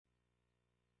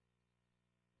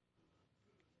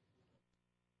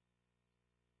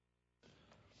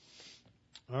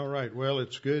All right. Well,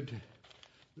 it's good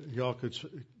y'all could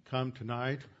come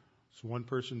tonight. So one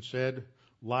person said,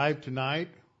 live tonight,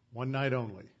 one night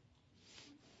only.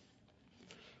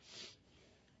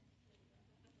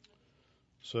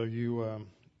 So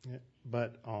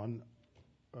but on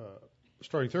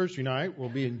starting Thursday night, we'll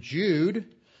be in Jude,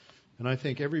 and I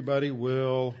think everybody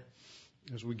will,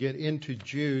 as we get into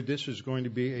Jude, this is going to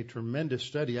be a tremendous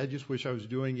study. I just wish I was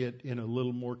doing it in a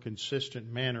little more consistent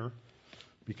manner,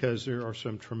 because there are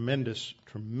some tremendous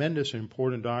and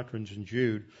important doctrines in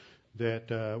Jude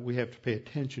that we have to pay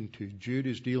attention to. Jude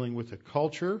is dealing with a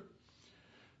culture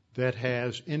that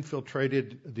has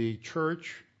infiltrated the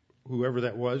church, whoever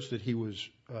that was that he was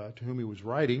to whom he was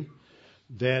writing,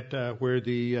 that where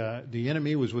the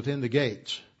enemy was within the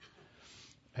gates.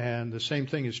 And the same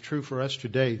thing is true for us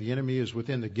today. The enemy is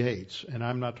within the gates. And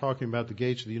I'm not talking about the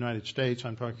gates of the United States.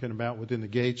 I'm talking about within the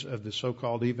gates of the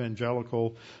so-called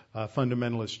evangelical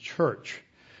fundamentalist church.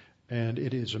 And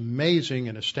it is amazing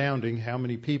and astounding how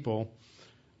many people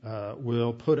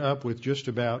will put up with just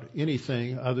about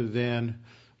anything other than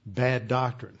bad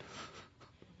doctrine.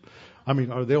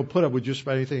 Or they'll put up with just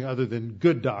about anything other than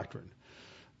good doctrine.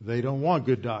 They don't want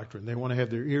good doctrine. They want to have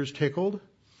their ears tickled,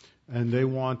 and they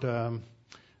want an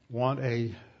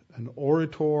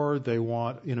orator. They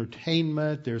want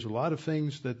entertainment. There's a lot of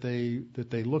things that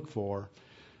they look for,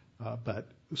 but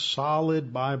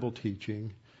solid Bible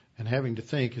teaching and having to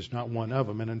think is not one of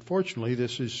them. And unfortunately,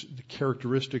 this is the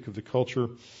characteristic of the culture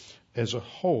as a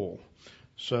whole.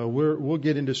 So we'll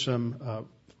get into some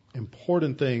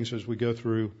important things as we go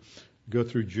through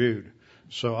Jude.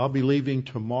 So I'll be leaving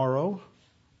tomorrow.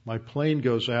 My plane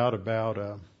goes out about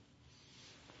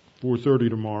 4:30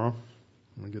 tomorrow.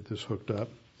 I'm going to get this hooked up.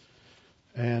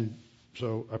 And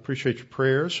so I appreciate your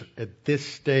prayers. At this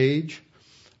stage,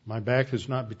 my back has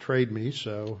not betrayed me,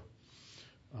 so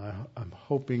I'm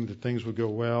hoping that things will go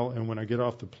well. And when I get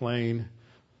off the plane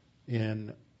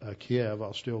in Kiev,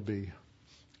 I'll still be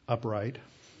upright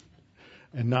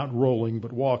and not rolling,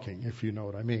 but walking, if you know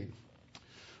what I mean.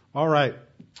 All right.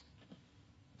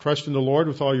 Trust in the Lord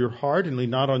with all your heart and lean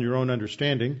not on your own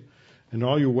understanding. In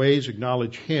all your ways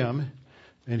acknowledge Him,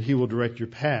 and He will direct your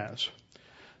paths.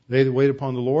 They that wait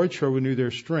upon the Lord shall renew their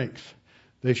strength.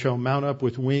 They shall mount up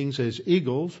with wings as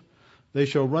eagles. They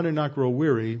shall run and not grow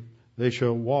weary. They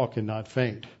shall walk and not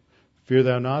faint. Fear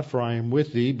thou not, for I am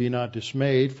with thee. Be not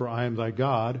dismayed, for I am thy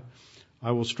God.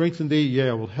 I will strengthen thee, yea,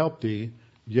 I will help thee.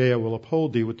 Yea, I will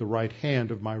uphold thee with the right hand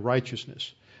of my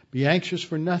righteousness. Be anxious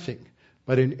for nothing,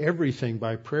 but in everything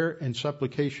by prayer and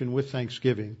supplication with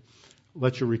thanksgiving,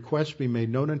 let your requests be made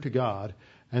known unto God,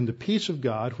 and the peace of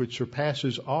God, which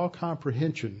surpasses all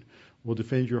comprehension, will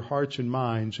defend your hearts and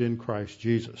minds in Christ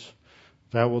Jesus.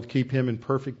 Thou wilt keep him in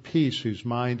perfect peace, whose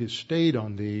mind is stayed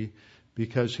on thee,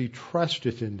 because he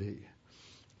trusteth in thee.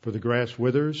 For the grass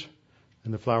withers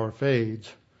and the flower fades,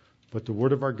 but the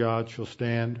word of our God shall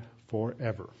stand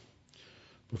forever.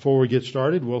 Before we get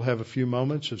started, we'll have a few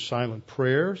moments of silent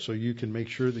prayer so you can make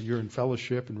sure that you're in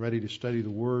fellowship and ready to study the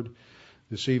Word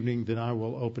this evening. Then I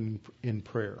will open in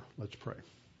prayer. Let's pray.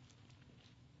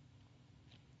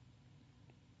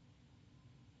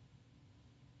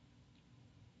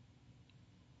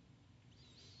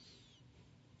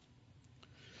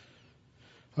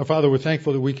 Our Father, we're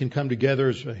thankful that we can come together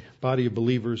as a body of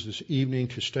believers this evening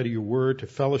to study your Word, to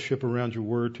fellowship around your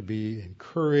Word, to be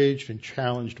encouraged and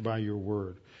challenged by your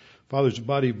Word. Father, as a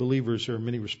body of believers, there are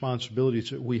many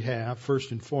responsibilities that we have.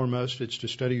 First and foremost, it's to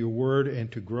study your Word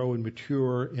and to grow and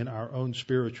mature in our own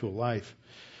spiritual life.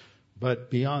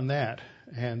 But beyond that,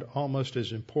 and almost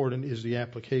as important, is the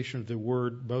application of the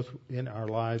Word both in our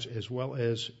lives as well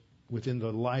as within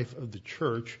the life of the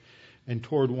church and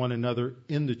toward one another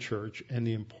in the church, and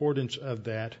the importance of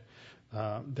that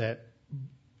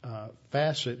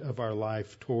facet of our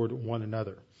life toward one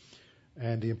another,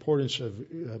 and the importance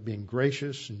of being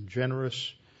gracious and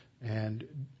generous and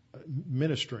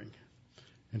ministering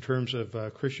in terms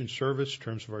of Christian service, in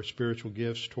terms of our spiritual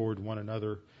gifts toward one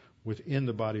another within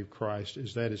the body of Christ,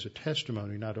 as that is a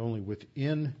testimony not only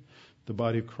within the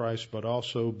body of Christ, but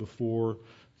also before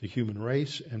the human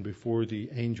race and before the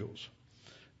angels.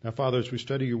 Now, Father, as we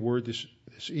study your word this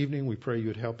evening, we pray you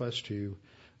would help us to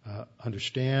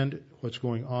understand what's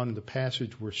going on in the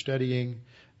passage we're studying,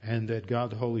 and that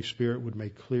God the Holy Spirit would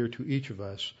make clear to each of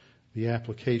us the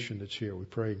application that's here. We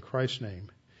pray in Christ's name.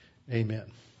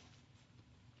 Amen.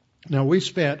 Now, we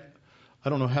spent, I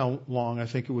don't know how long, I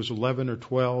think it was 11 or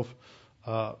 12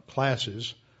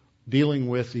 classes dealing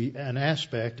with an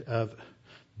aspect of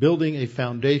building a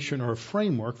foundation or a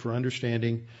framework for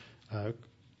understanding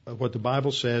what the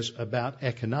Bible says about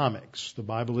economics. The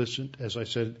Bible isn't, as I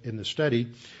said in the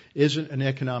study, isn't an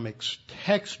economics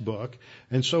textbook.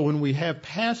 And so when we have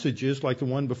passages like the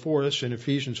one before us in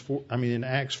in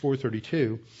Acts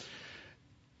 4:32,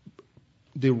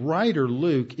 the writer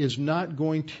Luke is not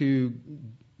going to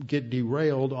get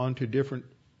derailed onto different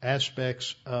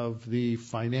aspects of the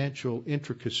financial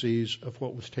intricacies of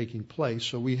what was taking place.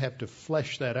 So we have to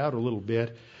flesh that out a little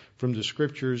bit from the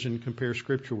Scriptures and compare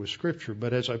Scripture with Scripture.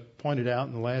 But as I pointed out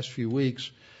in the last few weeks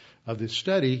of this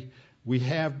study, we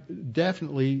have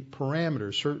definitely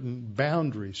parameters, certain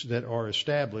boundaries that are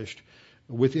established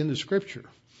within the Scripture.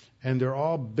 And they're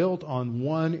all built on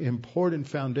one important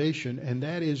foundation, and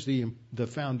that is the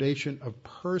foundation of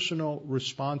personal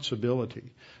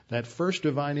responsibility. That first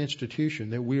divine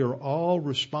institution, that we are all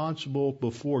responsible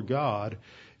before God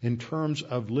in terms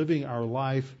of living our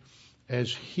life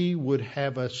as He would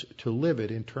have us to live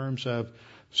it, in terms of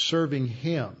serving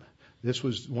Him. This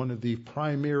was one of the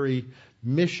primary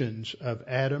missions of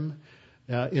Adam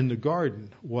in the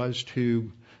garden, was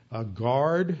to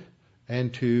guard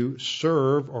and to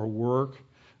serve or work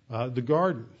the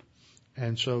garden.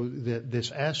 And so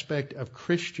this aspect of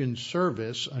Christian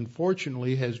service,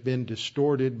 unfortunately, has been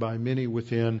distorted by many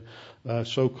within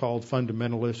so-called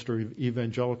fundamentalist or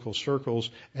evangelical circles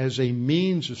as a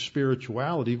means of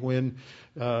spirituality, when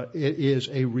it is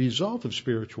a result of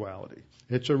spirituality.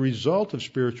 It's a result of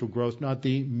spiritual growth, not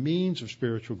the means of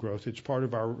spiritual growth. It's part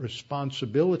of our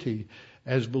responsibility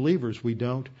as believers. We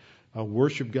don't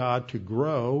worship God to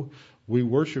grow. We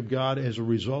worship God as a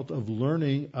result of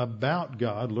learning about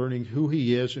God, learning who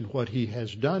He is and what He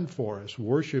has done for us.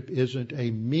 Worship isn't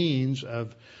a means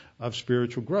of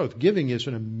spiritual growth. Giving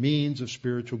isn't a means of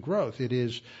spiritual growth. It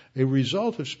is a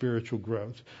result of spiritual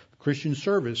growth. Christian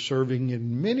service, serving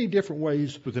in many different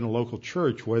ways within a local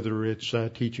church, whether it's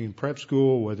teaching in prep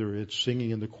school, whether it's singing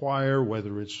in the choir,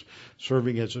 whether it's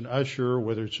serving as an usher,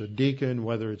 whether it's a deacon,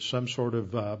 whether it's some sort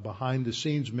of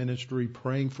behind-the-scenes ministry,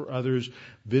 praying for others,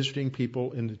 visiting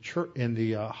people in the church, in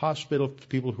the hospital,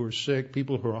 people who are sick,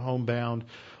 people who are homebound.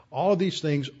 All of these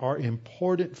things are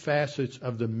important facets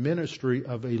of the ministry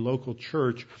of a local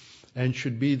church and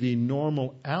should be the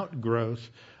normal outgrowth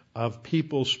of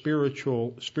people's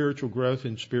spiritual growth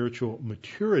and spiritual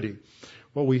maturity.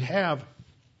 What we have,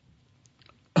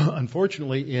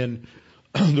 unfortunately, in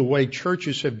the way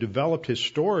churches have developed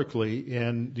historically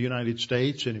in the United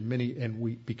States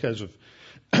and because of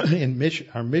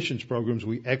our missions programs,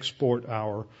 we export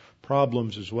our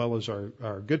problems as well as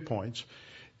our good points,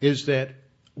 is that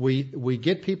we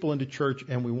get people into church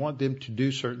and we want them to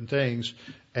do certain things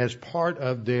as part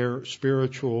of their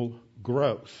spiritual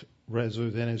growth, rather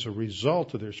than as a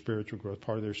result of their spiritual growth.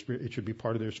 It should be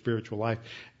part of their spiritual life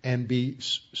and be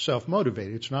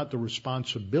self-motivated. It's not the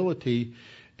responsibility,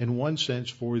 in one sense,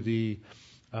 for the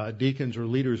deacons or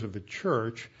leaders of a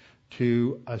church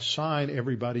to assign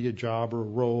everybody a job or a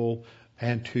role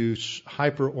and to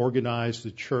hyper-organize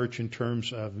the church in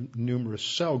terms of numerous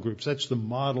cell groups. That's the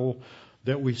model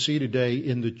that we see today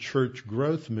in the church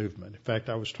growth movement. In fact,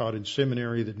 I was taught in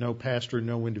seminary that no pastor,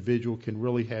 no individual can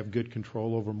really have good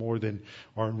control over more than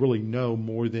a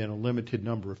limited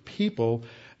number of people.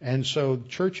 And so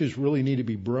churches really need to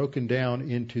be broken down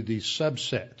into these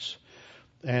subsets.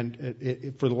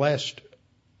 And for the last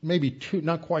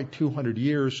not quite 200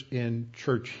 years in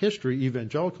church history,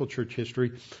 evangelical church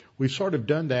history, we've sort of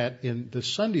done that in the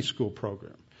Sunday school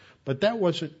program. But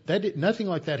nothing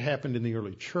like that happened in the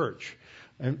early church.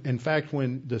 In fact,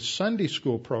 when the Sunday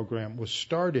school program was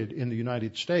started in the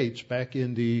United States back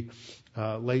in the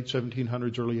late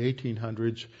 1700s, early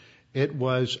 1800s, it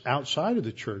was outside of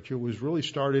the church. It was really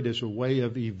started as a way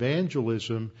of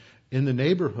evangelism in the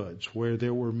neighborhoods, where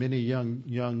there were many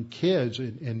young kids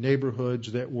in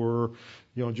neighborhoods that were,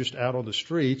 just out on the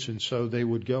streets, and so they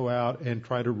would go out and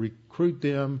try to recruit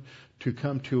them to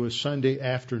come to a Sunday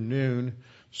afternoon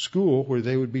school where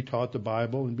they would be taught the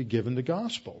Bible and be given the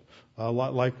gospel. A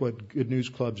lot like what Good News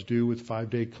Clubs do with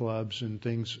 5-day clubs and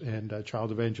things, and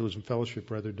Child Evangelism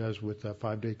Fellowship rather does with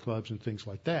 5-day clubs and things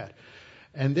like that.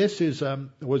 And this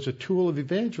was a tool of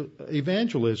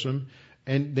evangelism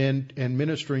and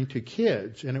ministering to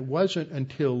kids. And it wasn't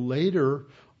until later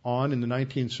on in the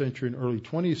 19th century and early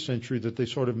 20th century that they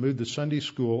sort of moved the Sunday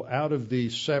school out of the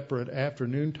separate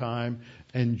afternoon time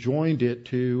and joined it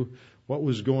to what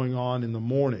was going on in the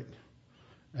morning.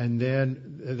 And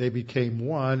then they became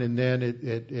one, and then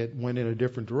it went in a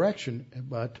different direction.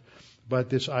 But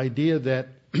this idea that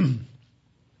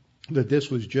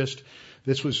this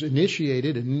was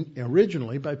initiated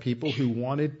originally by people who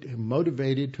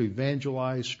motivated to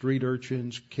evangelize street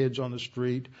urchins, kids on the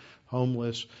street,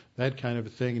 homeless, that kind of a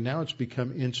thing. And now it's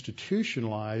become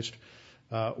institutionalized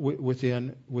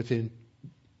within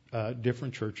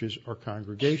different churches or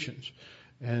congregations.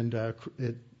 And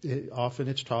often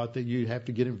it's taught that you have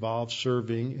to get involved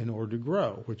serving in order to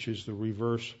grow, which is the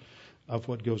reverse of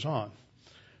what goes on,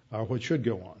 or what should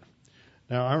go on.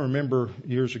 Now, I remember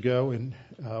years ago in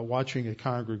watching a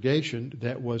congregation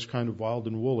that was kind of wild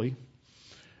and woolly,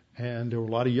 and there were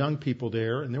a lot of young people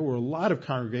there, and there were a lot of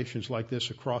congregations like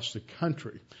this across the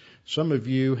country. Some of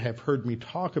you have heard me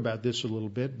talk about this a little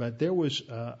bit, but there was,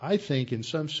 I think, in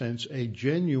some sense, a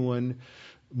genuine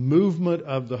movement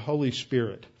of the Holy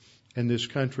Spirit in this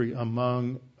country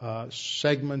among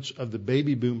segments of the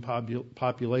baby boom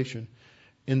population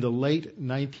in the late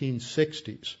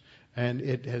 1960s. And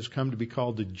it has come to be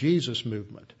called the Jesus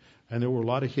movement. And there were a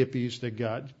lot of hippies that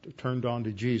got turned on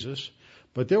to Jesus.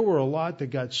 But there were a lot that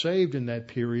got saved in that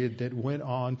period that went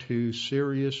on to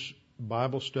serious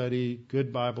Bible study,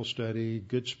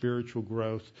 good spiritual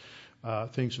growth,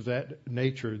 things of that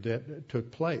nature that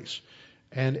took place.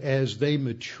 And as they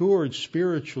matured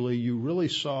spiritually, you really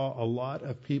saw a lot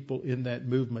of people in that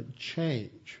movement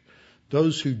change.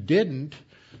 Those who didn't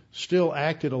still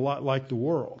acted a lot like the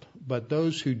world. But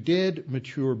those who did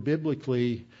mature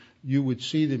biblically, you would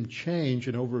see them change,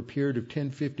 and over a period of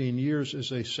 10, 15 years, as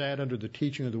they sat under the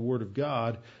teaching of the Word of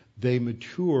God, they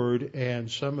matured, and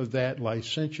some of that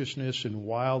licentiousness and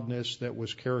wildness that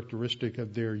was characteristic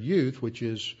of their youth, which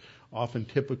is often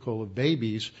typical of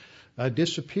babies,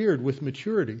 disappeared with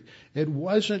maturity. It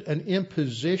wasn't an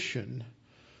imposition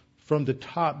from the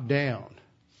top down.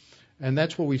 And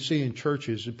that's what we see in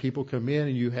churches. That people come in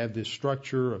and you have this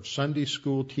structure of Sunday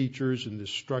school teachers and this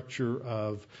structure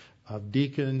of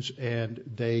deacons, and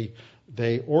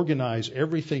they organize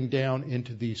everything down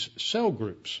into these cell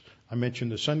groups. I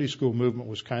mentioned the Sunday school movement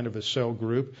was kind of a cell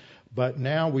group, but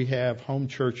now we have home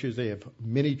churches. They have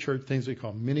mini church, things they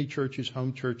call mini churches,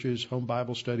 home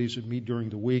Bible studies that meet during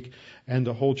the week, and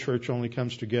the whole church only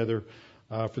comes together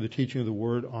for the teaching of the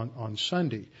Word on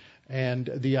Sunday. And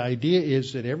the idea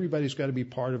is that everybody's got to be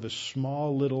part of a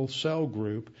small little cell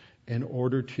group in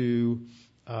order to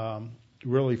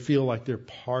really feel like they're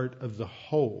part of the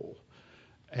whole.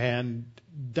 And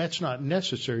that's not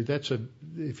necessary.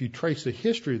 If you trace the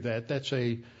history of that, that's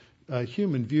a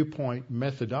human viewpoint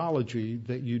methodology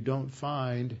that you don't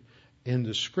find in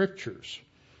the Scriptures.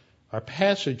 Our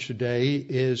passage today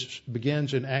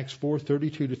begins in Acts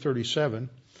 4:32 to 37.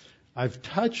 I've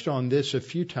touched on this a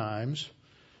few times.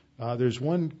 There's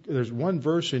one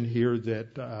verse in here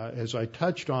that, as I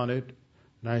touched on it,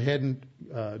 and I hadn't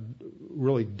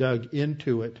really dug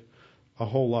into it a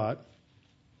whole lot,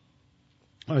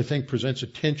 I think presents a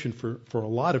tension for a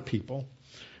lot of people.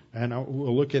 And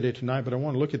we'll look at it tonight, but I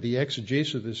want to look at the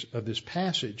exegesis of this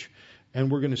passage, and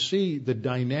we're going to see the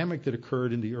dynamic that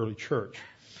occurred in the early church.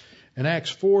 In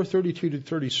Acts 4:32 to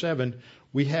 37,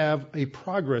 we have a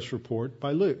progress report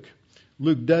by Luke.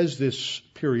 Luke does this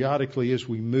periodically as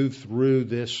we move through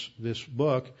this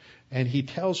book, and he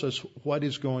tells us what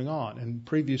is going on. And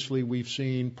previously we've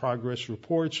seen progress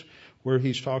reports where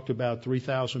he's talked about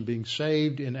 3,000 being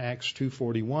saved in Acts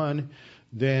 2:41.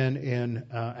 Then in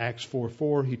Acts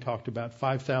 4:4, he talked about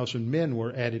 5,000 men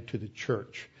were added to the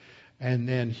church. And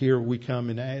then here we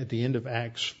come at the end of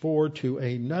Acts 4 to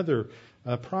another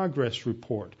progress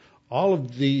report. All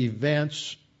of the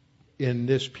events in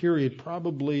this period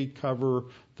probably cover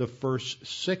the first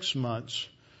 6 months,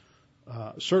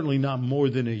 certainly not more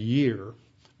than a year.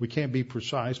 We can't be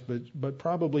precise, but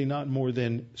probably not more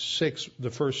than the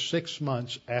first 6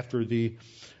 months after the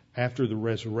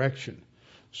resurrection.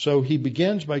 So he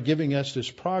begins by giving us this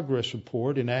progress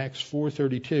report in Acts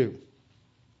 4:32.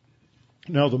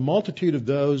 Now the multitude of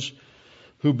those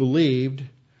who believed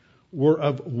were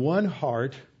of one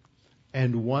heart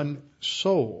and one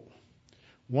soul.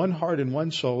 One heart and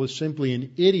one soul is simply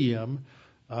an idiom,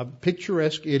 a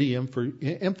picturesque idiom for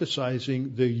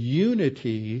emphasizing the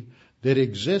unity that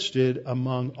existed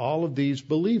among all of these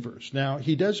believers. Now,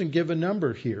 he doesn't give a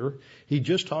number here. He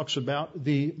just talks about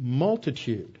the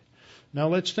multitude. Now,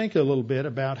 let's think a little bit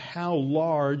about how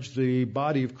large the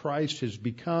body of Christ has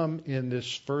become in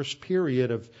this first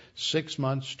period of 6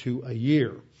 months to a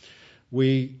year.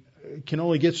 We can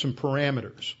only get some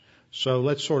parameters. So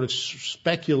let's sort of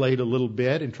speculate a little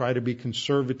bit and try to be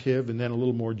conservative and then a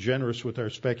little more generous with our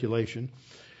speculation.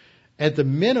 At the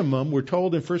minimum, we're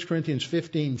told in 1 Corinthians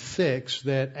 15:6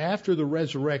 that after the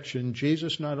resurrection,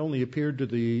 Jesus not only appeared to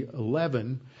the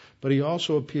 11, but he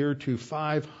also appeared to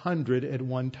 500 at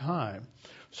one time.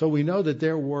 So we know that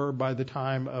there were, by the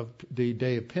time of the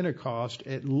day of Pentecost,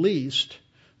 at least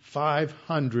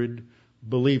 500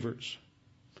 believers.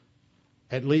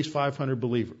 at least 500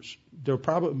 believers. There are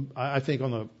probably, I think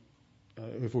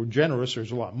if we're generous,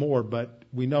 there's a lot more, but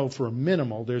we know for a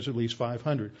minimal, there's at least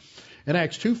 500. In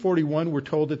Acts 2:41, we're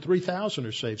told that 3,000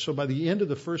 are saved. So by the end of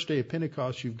the first day of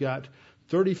Pentecost, you've got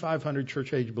 3,500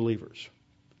 church-age believers,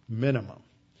 minimum.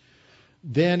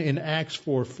 Then in Acts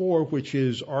 4:4, which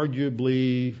is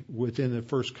arguably within the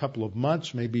first couple of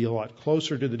months, maybe a lot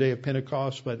closer to the day of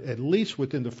Pentecost, but at least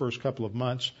within the first couple of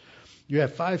months, you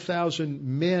have 5,000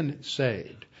 men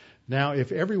saved. Now,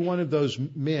 if every one of those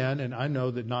men, and I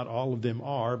know that not all of them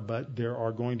are, but there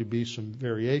are going to be some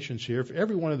variations here, if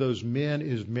every one of those men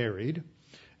is married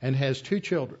and has 2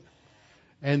 children,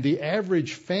 and the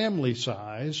average family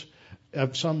size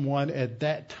of someone at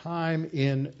that time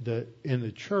in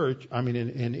the church,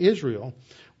 in Israel,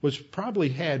 was probably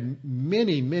had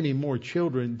many, many more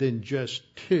children than just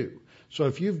 2. So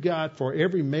if you've got, for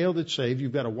every male that's saved,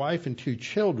 you've got a wife and 2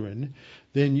 children,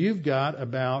 then you've got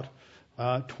about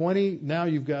now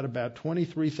you've got about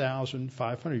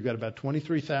 23,500. You've got about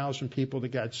 23,000 people that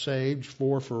got saved.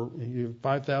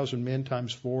 5,000 men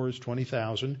times 4 is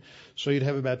 20,000. So you'd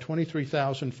have about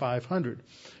 23,500.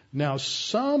 Now,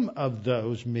 some of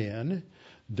those men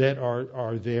that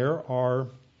are there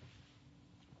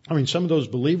some of those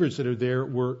believers that are there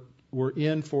were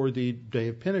in for the day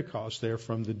of Pentecost. They're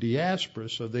from the diaspora,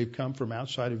 so they've come from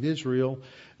outside of Israel.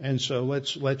 And so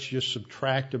let's just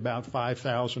subtract about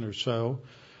 5,000 or so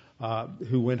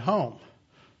who went home.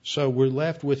 So we're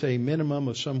left with a minimum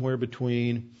of somewhere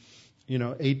between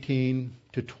 18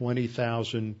 to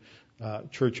 20,000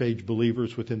 church-age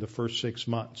believers within the first 6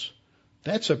 months.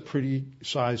 That's a pretty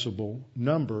sizable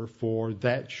number for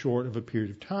that short of a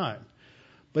period of time.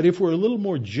 But if we're a little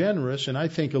more generous, and I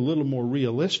think a little more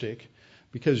realistic,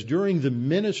 because during the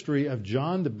ministry of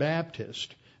John the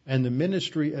Baptist and the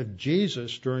ministry of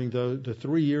Jesus during the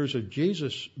 3 years of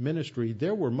Jesus' ministry,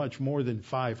 there were much more than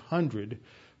 500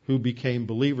 who became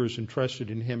believers and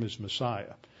trusted in him as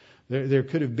Messiah. There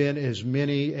could have been as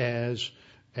many as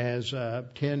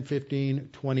 10, 15,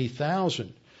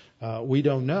 20,000. We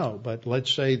don't know, but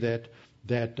let's say that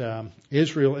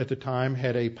Israel at the time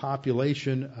had a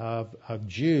population of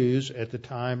Jews at the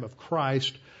time of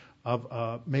Christ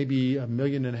of maybe 1.5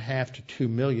 million to 2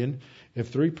 million.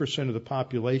 If 3% of the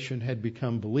population had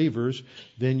become believers,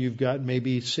 then you've got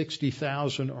maybe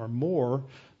 60,000 or more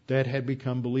that had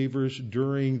become believers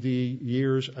during the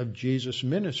years of Jesus'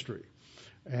 ministry.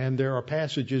 And there are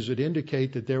passages that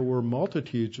indicate that there were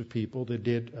multitudes of people that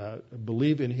did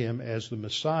believe in him as the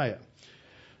Messiah.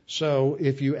 So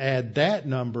if you add that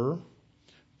number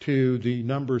to the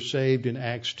number saved in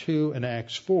Acts 2 and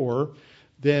Acts 4,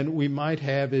 then we might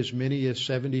have as many as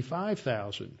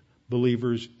 75,000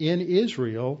 believers in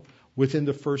Israel within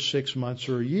the first 6 months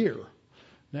or a year.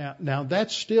 Now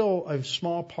that's still a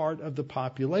small part of the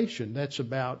population. That's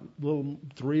about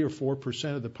 3 or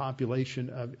 4% of the population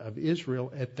of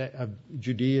Israel of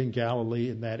Judea and Galilee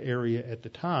in that area at the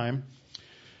time.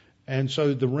 And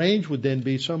so the range would then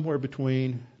be somewhere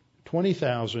between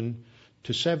 20,000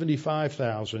 to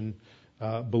 75,000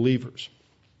 believers.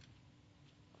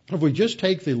 If we just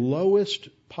take the lowest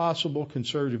possible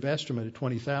conservative estimate of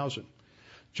 20,000,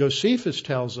 Josephus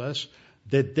tells us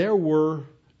that there were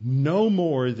no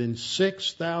more than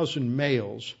 6,000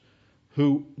 males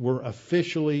who were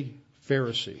officially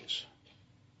Pharisees.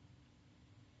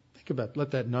 Think about,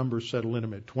 let that number settle in a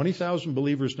minute. 20,000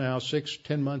 believers now,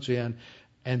 10 months in,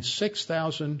 and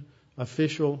 6,000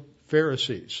 official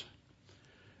Pharisees.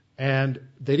 And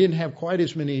they didn't have quite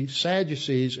as many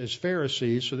Sadducees as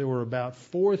Pharisees, so there were about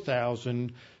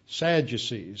 4,000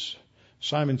 Sadducees.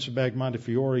 Simon Sebag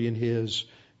Montefiore in his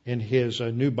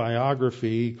new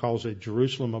biography, he calls it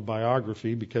Jerusalem a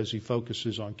biography because he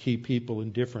focuses on key people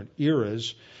in different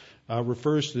eras,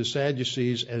 refers to the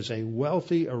Sadducees as a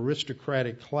wealthy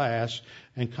aristocratic class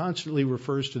and constantly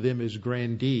refers to them as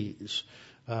grandees.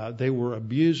 They were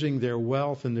abusing their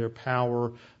wealth and their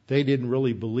power. They didn't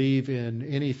really believe in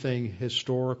anything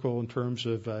historical in terms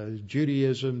of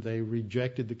Judaism. They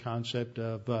rejected the concept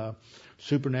of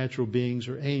supernatural beings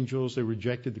or angels. They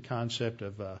rejected the concept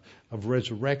of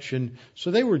resurrection.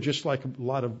 So they were just like a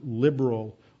lot of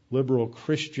liberal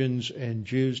Christians and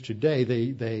Jews today.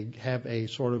 They have a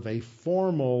sort of a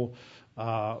formal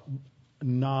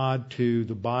nod to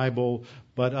the Bible,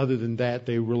 but other than that,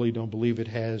 they really don't believe it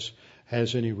has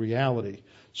any reality.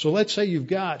 So let's say you've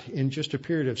got, in just a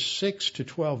period of 6 to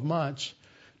 12 months,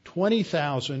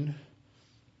 20,000,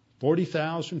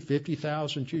 40,000,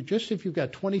 50,000 Jews. Just if you've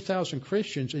got 20,000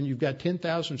 Christians and you've got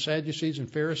 10,000 Sadducees and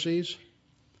Pharisees,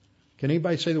 can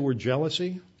anybody say the word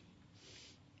jealousy?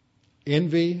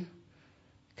 Envy?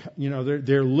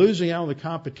 they're losing out on the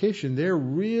competition. They're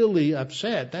really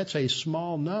upset. That's a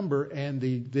small number, and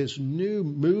this new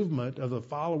movement of the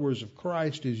followers of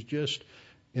Christ is just,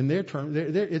 in their terms,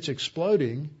 it's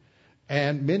exploding,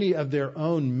 and many of their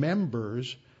own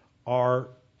members are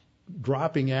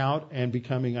dropping out and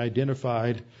becoming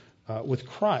identified with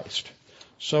Christ.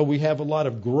 So we have a lot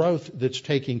of growth that's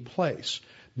taking place.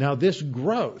 Now this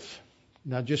growth,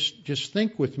 just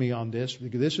think with me on this,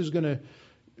 because this is going to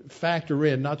factor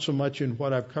in, not so much in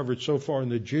what I've covered so far in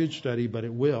the Jude study, but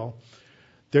it will.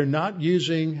 They're not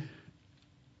using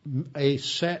a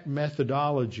set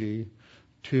methodology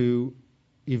to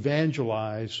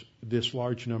evangelize this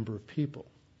large number of people.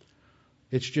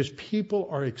 It's just people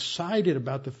are excited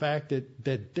about the fact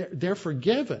that they're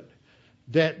forgiven,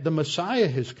 that the Messiah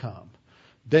has come,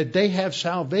 that they have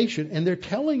salvation, and they're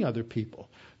telling other people.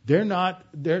 They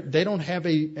don't have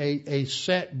a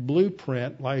set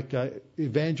blueprint like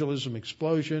Evangelism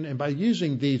Explosion. And by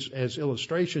using these as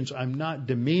illustrations, I'm not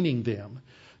demeaning them.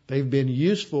 They've been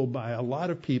useful by a lot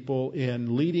of people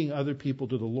in leading other people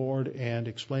to the Lord and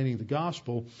explaining the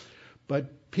gospel.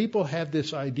 But people have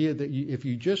this idea that if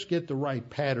you just get the right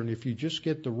pattern, if you just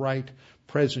get the right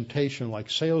presentation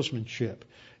like salesmanship,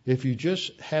 if you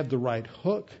just have the right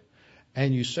hook,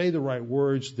 and you say the right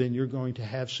words, then you're going to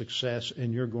have success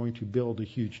and you're going to build a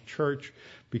huge church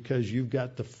because you've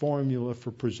got the formula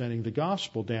for presenting the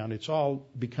gospel down. It's all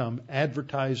become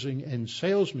advertising and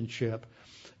salesmanship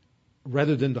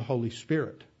rather than the Holy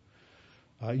Spirit.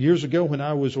 Years ago when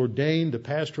I was ordained, the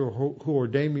pastor who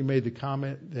ordained me made the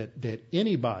comment that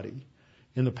anybody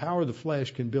in the power of the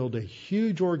flesh can build a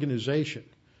huge organization,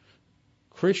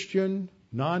 Christian,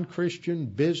 non-Christian,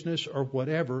 business, or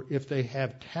whatever, if they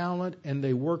have talent and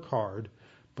they work hard,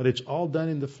 but it's all done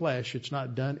in the flesh, it's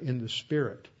not done in the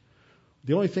Spirit.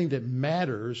 The only thing that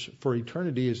matters for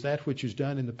eternity is that which is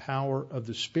done in the power of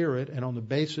the Spirit and on the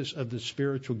basis of the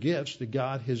spiritual gifts that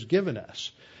God has given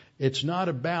us. It's not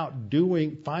about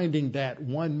finding that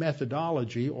one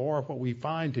methodology, or what we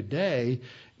find today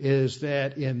is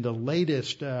that in the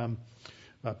latest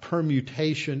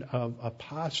permutation of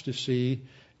apostasy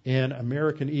in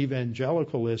American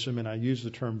evangelicalism, and I use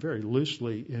the term very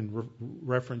loosely in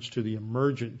reference to the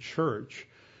emergent church.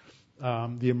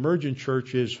 The emergent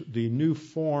church is the new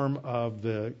form of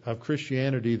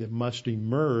Christianity that must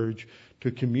emerge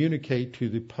to communicate to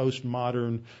the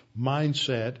postmodern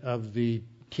mindset of the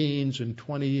teens and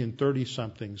 20 and 30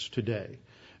 somethings today.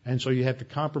 And so you have to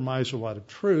compromise a lot of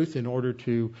truth in order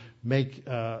to make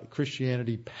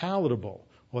Christianity palatable.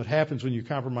 What happens when you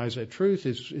compromise that truth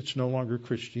is it's no longer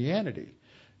Christianity.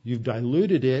 You've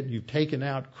diluted it, you've taken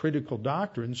out critical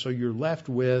doctrine, so you're left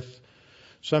with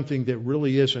something that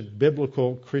really isn't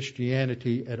biblical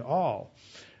Christianity at all.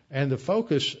 And the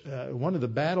focus, one of the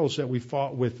battles that we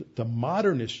fought with the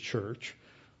modernist church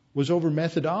was over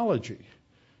methodology.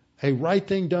 A right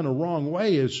thing done a wrong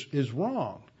way is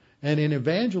wrong. And in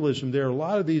evangelism, there are a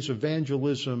lot of these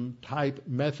evangelism type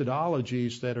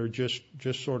methodologies that are just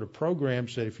sort of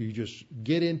programs that if you just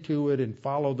get into it and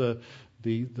follow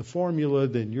the formula,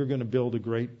 then you're going to build a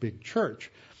great big church.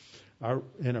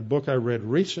 In a book I read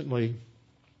recently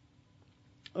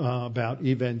about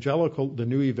the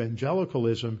new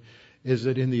evangelicalism, is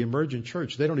that in the emergent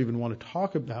church, they don't even want to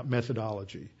talk about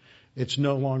methodology. It's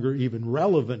no longer even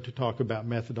relevant to talk about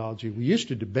methodology. We used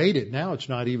to debate it. Now it's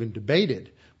not even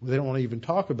debated. They don't want to even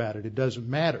talk about it. It doesn't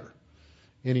matter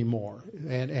anymore.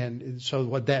 And so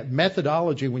what that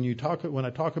methodology, when I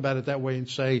talk about it that way and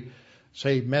say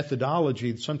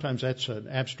methodology, sometimes that's an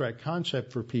abstract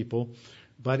concept for people,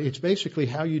 but it's basically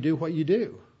how you do what you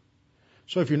do.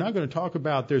 So if you're not going to talk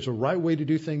about there's a right way to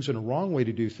do things and a wrong way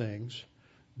to do things,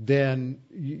 then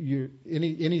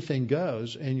anything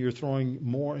goes, and you're throwing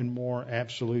more and more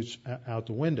absolutes out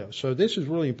the window. So this is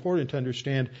really important to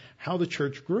understand how the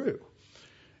church grew.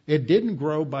 It didn't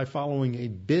grow by following a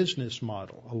business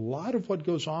model. A lot of what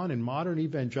goes on in modern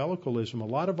evangelicalism, a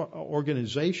lot of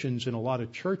organizations in a lot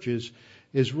of churches,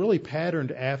 is really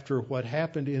patterned after what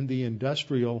happened in the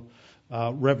Industrial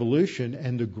Revolution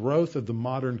and the growth of the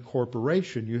modern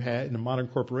corporation. In a modern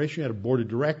corporation, you had a board of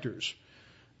directors.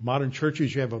 Modern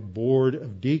churches, you have a board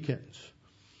of deacons.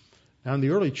 Now, in the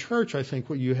early church, I think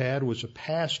what you had was a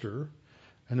pastor,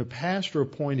 and the pastor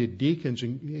appointed deacons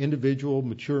and individual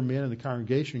mature men in the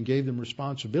congregation and gave them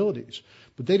responsibilities.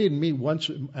 But they didn't meet once,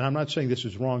 and I'm not saying this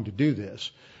is wrong to do this,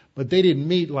 but they didn't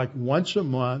meet like once a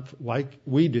month like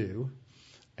we do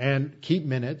and keep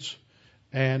minutes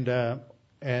and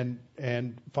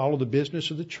follow the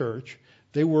business of the church.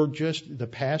 The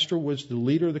pastor was the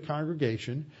leader of the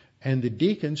congregation, And the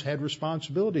deacons had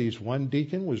responsibilities. One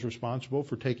deacon was responsible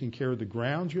for taking care of the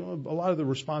grounds, a lot of the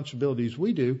responsibilities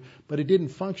we do, but it didn't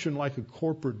function like a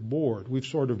corporate board. We've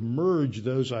sort of merged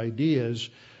those ideas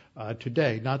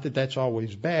today. Not that that's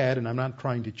always bad, and I'm not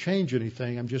trying to change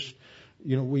anything. I'm just,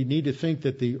 we need to think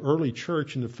that the early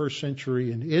church in the first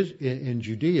century in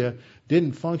Judea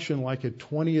didn't function like a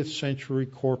 20th century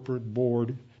corporate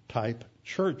board type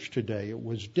church today. It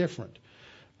was different.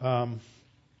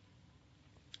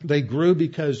 They grew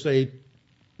because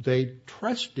they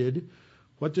trusted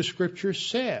what the Scripture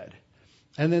said.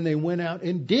 And then they went out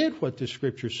and did what the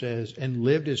Scripture says and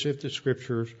lived as if the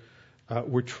Scriptures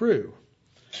were true.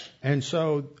 And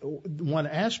so one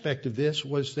aspect of this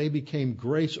was they became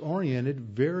grace-oriented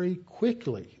very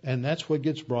quickly. And that's what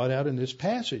gets brought out in this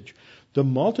passage. The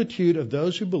multitude of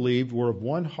those who believed were of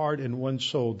one heart and one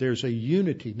soul. There's a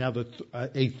unity. Now,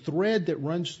 a thread that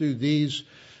runs through these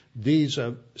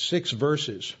 6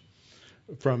 verses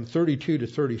from 32 to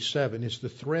 37 is the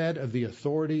thread of the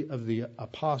authority of the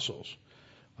apostles.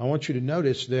 I want you to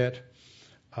notice that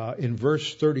in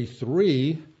verse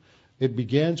 33, it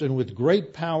begins, and with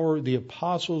great power the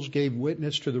apostles gave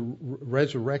witness to the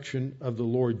resurrection of the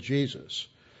Lord Jesus.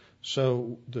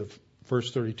 So the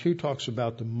verse 32 talks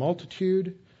about the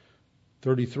multitude.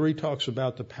 33 talks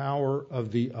about the power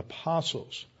of the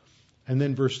apostles. And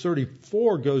then verse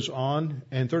 34 goes on,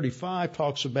 and 35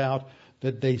 talks about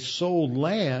that they sold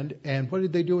land, and what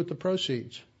did they do with the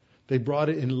proceeds? They brought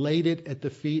it and laid it at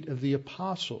the feet of the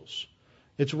apostles.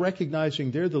 It's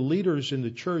recognizing they're the leaders in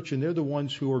the church, and they're the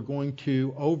ones who are going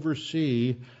to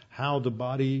oversee how the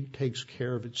body takes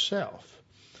care of itself.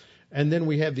 And then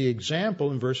we have the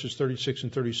example in verses 36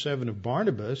 and 37 of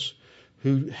Barnabas,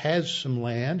 who has some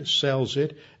land, sells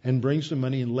it, and brings the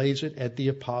money and lays it at the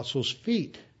apostles'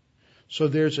 feet. So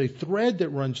there's a thread that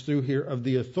runs through here of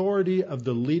the authority of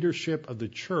the leadership of the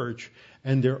church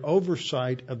and their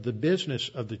oversight of the business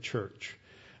of the church.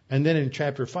 And then in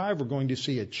chapter 5, we're going to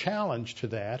see a challenge to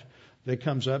that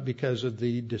comes up because of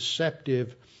the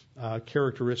deceptive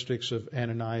characteristics of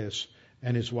Ananias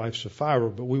and his wife Sapphira.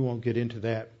 But we won't get into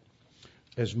that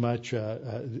as much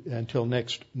until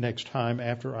next time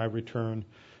after I return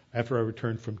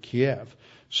from Kiev.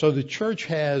 So the church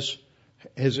is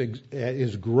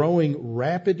growing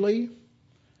rapidly.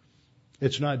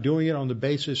 It's not doing it on the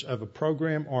basis of a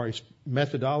program or a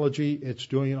methodology. It's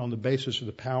doing it on the basis of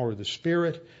the power of the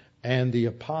Spirit and the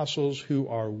apostles who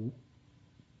are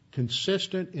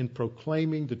consistent in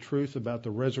proclaiming the truth about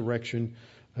the resurrection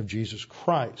of Jesus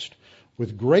Christ.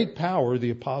 With great power,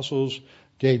 the apostles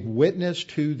gave witness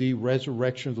to the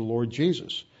resurrection of the Lord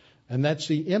Jesus. And that's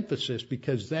the emphasis,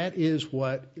 because that is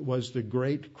what was the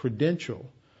great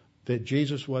credential that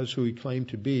Jesus was who he claimed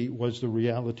to be, was the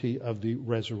reality of the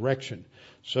resurrection.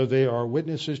 So they are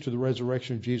witnesses to the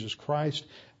resurrection of Jesus Christ.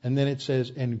 And then it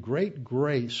says, and great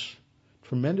grace,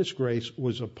 tremendous grace,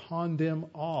 was upon them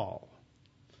all.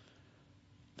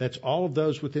 That's all of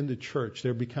those within the church.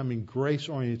 They're becoming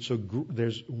grace-oriented. So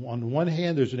there's, on the one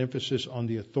hand, there's an emphasis on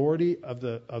the authority of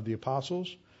the apostles.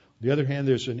 On the other hand,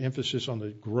 there's an emphasis on the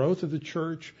growth of the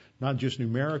church, not just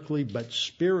numerically, but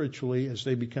spiritually as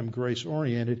they become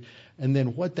grace-oriented, and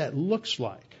then what that looks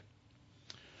like.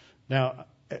 Now,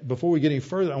 before we get any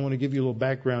further, I want to give you a little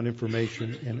background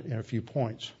information in a few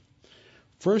points.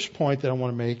 First point that I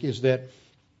want to make is that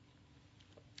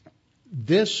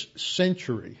this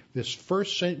century,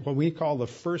 what we call the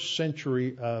first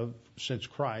century since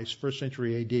Christ, first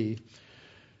century AD,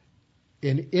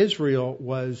 in Israel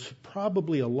was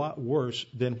probably a lot worse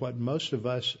than what most of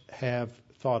us have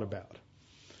thought about.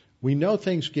 We know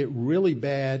things get really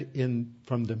bad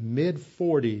from the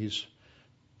mid-40s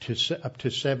up to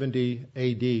 70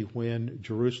 AD when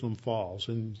Jerusalem falls.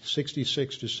 In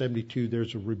 66 to 72,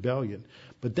 there's a rebellion.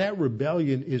 But that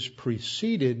rebellion is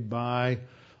preceded by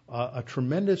a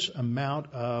tremendous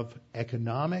amount of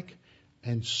economic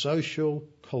and social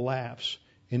collapse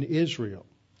in Israel.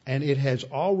 And it has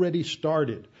already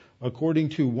started. According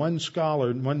to one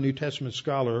New Testament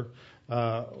scholar,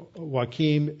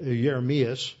 Joachim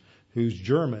Jeremias, who's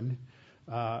German,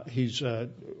 he's a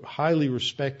highly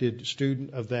respected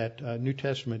student of that New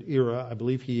Testament era. I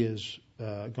believe he is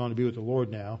going to be with the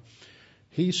Lord now.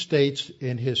 He states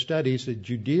in his studies that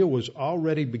Judea was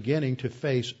already beginning to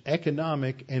face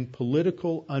economic and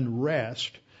political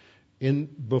unrest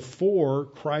before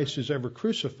Christ is ever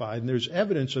crucified. And there's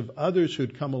evidence of others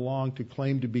who'd come along to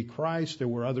claim to be Christ. There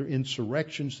were other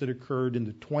insurrections that occurred in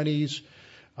the 20s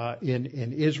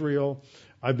in Israel.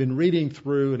 I've been reading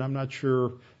through, and I'm not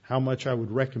sure how much I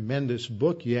would recommend this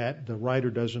book yet. The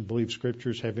writer doesn't believe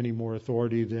scriptures have any more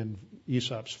authority than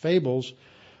Aesop's fables.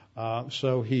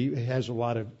 So he has a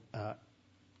lot of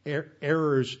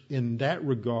errors in that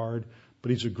regard,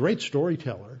 but he's a great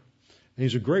storyteller, and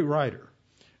he's a great writer.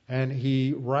 And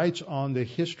he writes on the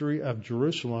history of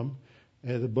Jerusalem.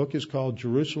 The book is called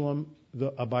Jerusalem,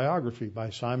 a Biography by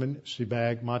Simon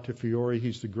Sebag Montefiore.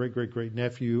 He's the great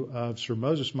nephew of Sir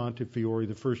Moses Montefiore,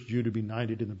 the first Jew to be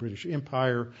knighted in the British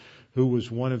Empire, who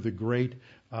was one of the great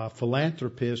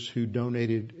philanthropists who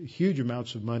donated huge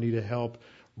amounts of money to help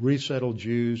resettle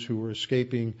Jews who were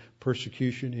escaping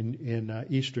persecution in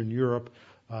Eastern Europe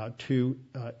to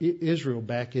Israel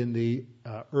back in the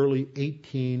early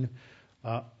 1800s,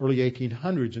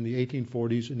 in the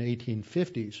 1840s and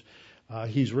 1850s.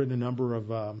 He's written a number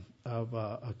of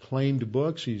acclaimed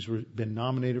books. He's been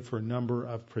nominated for a number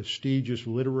of prestigious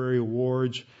literary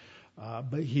awards.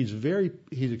 But he's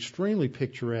extremely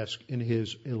picturesque in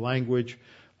his language.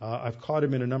 I've caught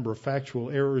him in a number of factual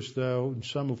errors, though,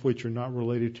 some of which are not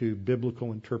related to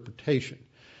biblical interpretation.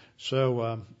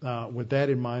 So with that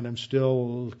in mind, I'm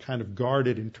still kind of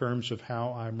guarded in terms of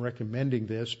how I'm recommending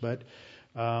this, but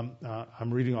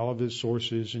I'm reading all of his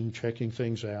sources and checking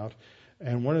things out.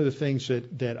 And one of the things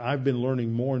that I've been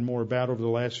learning more and more about over the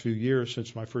last few years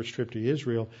since my first trip to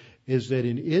Israel is that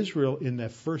in Israel in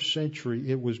that first century,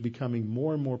 it was becoming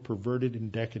more and more perverted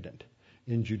and decadent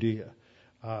in Judea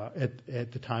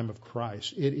at the time of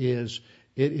Christ. It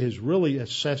is really a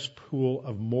cesspool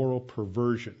of moral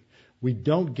perversion. We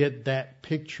don't get that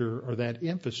picture or that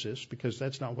emphasis because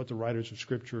that's not what the writers of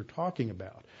Scripture are talking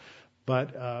about.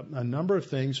 But a number of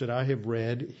things that I have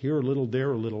read, here a little,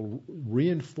 there a little,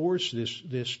 reinforce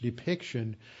this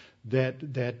depiction that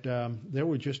there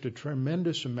was just a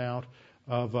tremendous amount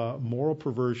of moral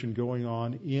perversion going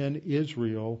on in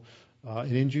Israel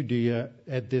and in Judea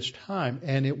at this time.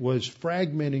 And it was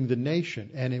fragmenting the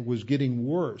nation, and it was getting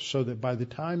worse, so that by the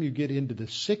time you get into the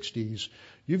 60s,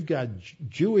 you've got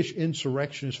Jewish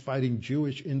insurrectionists fighting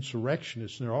Jewish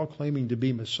insurrectionists, and they're all claiming to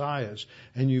be messiahs.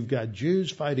 And you've got Jews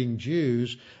fighting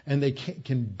Jews, and they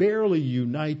can barely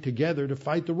unite together to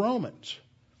fight the Romans.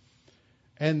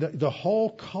 And the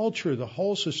whole culture, the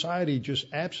whole society just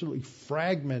absolutely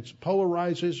fragments,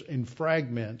 polarizes and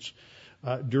fragments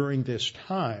during this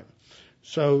time.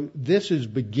 So this is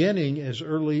beginning as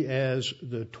early as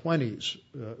the 20s,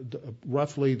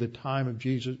 roughly the time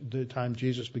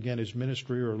Jesus began his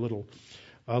ministry, or a little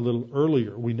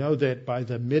earlier. We know that by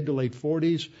the mid to late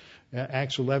 40s,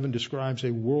 Acts 11 describes a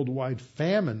worldwide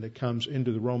famine that comes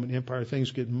into the Roman Empire.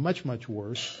 Things get much, much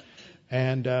worse.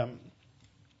 And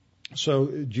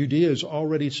so Judea is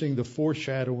already seeing the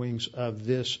foreshadowings of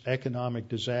this economic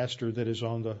disaster that is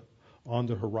on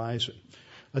the horizon.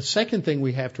 A second thing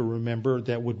we have to remember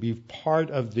that would be part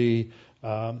of the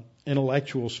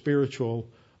intellectual, spiritual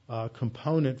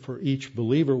component for each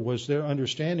believer was their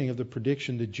understanding of the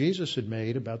prediction that Jesus had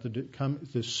made about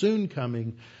the soon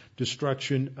coming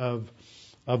destruction of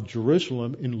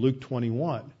Jerusalem in Luke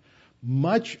 21.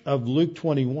 Much of Luke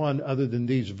 21, other than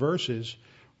these verses,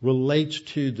 relates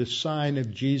to the sign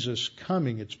of Jesus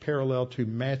coming. It's parallel to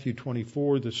Matthew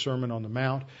 24, the Sermon on the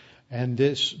Mount.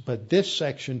 But this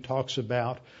section talks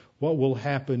about what will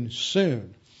happen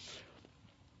soon.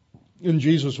 And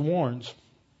Jesus warns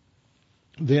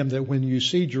them that when you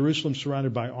see Jerusalem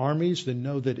surrounded by armies, then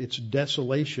know that its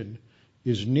desolation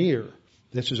is near.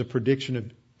 This is a prediction of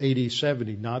AD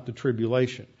 70, not the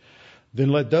tribulation. Then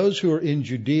let those who are in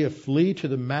Judea flee to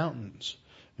the mountains,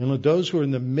 and let those who are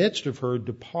in the midst of her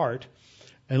depart,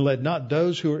 and let not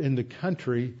those who are in the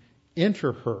country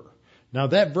enter her. Now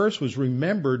that verse was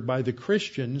remembered by the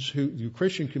Christians, the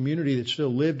Christian community that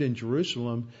still lived in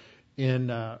Jerusalem in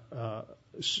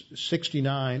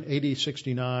 69, AD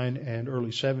 69 and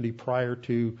early 70, prior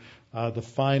to the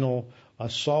final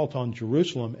assault on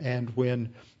Jerusalem. And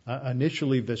when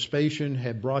initially Vespasian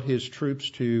had brought his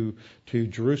troops to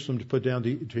Jerusalem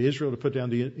to Israel to put down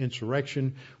the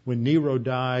insurrection, when Nero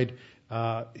died,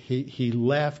 he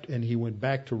left and he went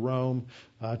back to Rome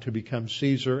to become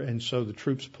Caesar, and so the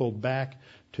troops pulled back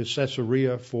to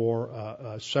Caesarea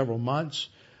for several months.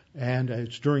 And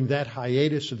it's during that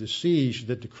hiatus of the siege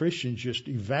that the Christians just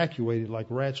evacuated like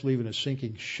rats leaving a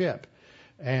sinking ship,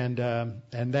 and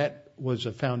that was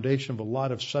a foundation of a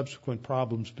lot of subsequent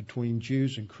problems between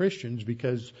Jews and Christians,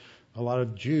 because a lot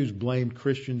of Jews blamed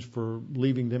Christians for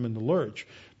leaving them in the lurch.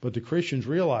 But the Christians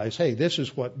realized, hey, this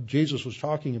is what Jesus was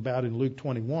talking about in Luke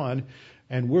 21,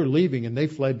 and we're leaving, and they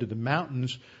fled to the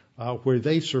mountains where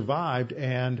they survived.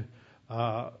 And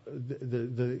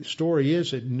the story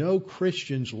is that no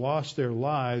Christians lost their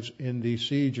lives in the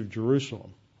siege of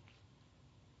Jerusalem.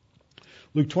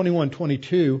 Luke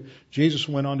 21:22, Jesus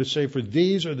went on to say, "For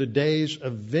these are the days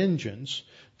of vengeance,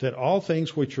 that all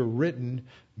things which are written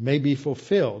may be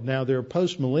fulfilled. Now, there are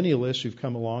post-millennialists who've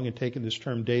come along and taken this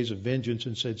term days of vengeance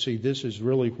and said, see, this is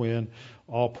really when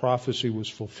all prophecy was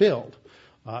fulfilled.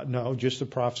 No, just the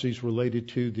prophecies related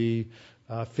to the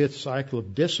fifth cycle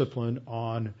of discipline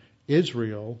on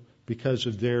Israel because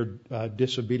of their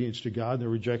disobedience to God and their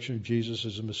rejection of Jesus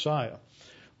as the Messiah.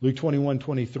 Luke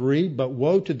 21:23, but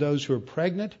woe to those who are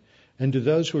pregnant and to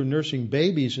those who are nursing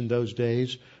babies in those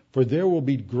days, for there will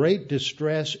be great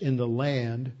distress in the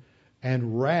land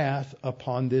and wrath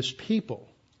upon this people.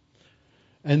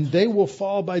 And they will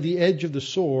fall by the edge of the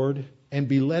sword and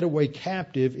be led away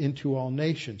captive into all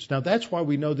nations. Now that's why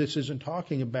we know this isn't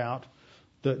talking about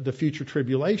the future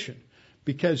tribulation.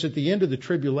 Because at the end of the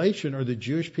tribulation, are the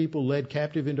Jewish people led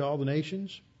captive into all the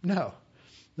nations? No.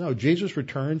 No, Jesus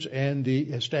returns and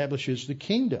establishes the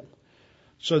kingdom.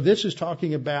 So this is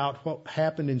talking about what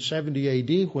happened in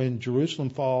 70 AD when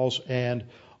Jerusalem falls and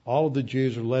all of the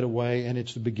Jews are led away, and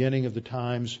it's the beginning of the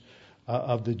times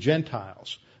of the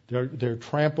Gentiles. They're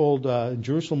trampled.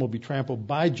 Jerusalem will be trampled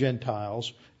by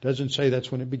Gentiles. Doesn't say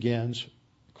that's when it begins.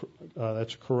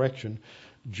 That's a correction.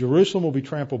 Jerusalem will be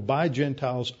trampled by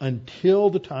Gentiles until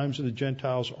the times of the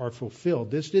Gentiles are fulfilled.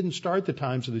 This didn't start the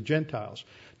times of the Gentiles.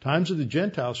 Times of the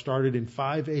Gentiles started in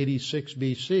 586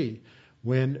 BC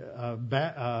when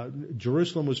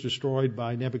Jerusalem was destroyed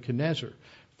by Nebuchadnezzar.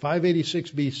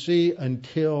 586 BC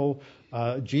until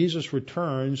Jesus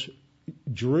returns,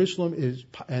 Jerusalem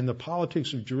and the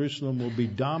politics of Jerusalem will be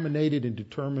dominated and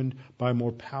determined by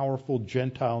more powerful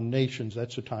Gentile nations.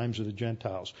 That's the times of the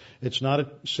Gentiles. It's not a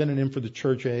synonym for the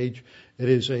church age. It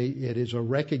is a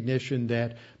recognition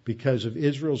that because of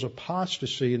Israel's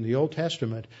apostasy in the Old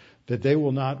Testament, that they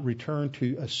will not return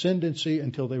to ascendancy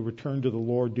until they return to the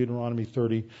Lord. Deuteronomy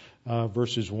 30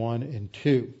 verses 1 and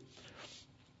 2.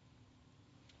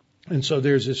 And so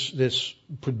there's this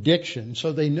prediction.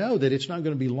 So they know that it's not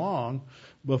going to be long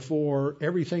before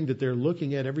everything that they're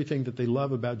looking at, everything that they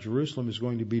love about Jerusalem is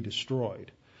going to be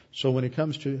destroyed. So when it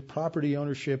comes to property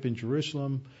ownership in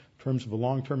Jerusalem, in terms of a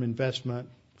long-term investment,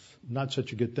 not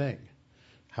such a good thing.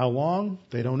 How long?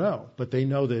 They don't know. But they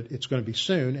know that it's going to be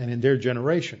soon and in their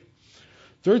generation.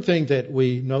 Third thing that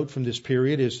we note from this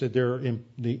period is that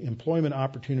the employment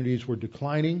opportunities were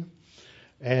declining.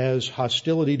 As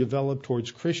hostility developed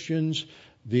towards Christians,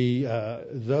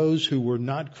 those who were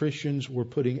not Christians were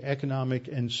putting economic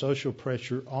and social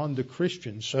pressure on the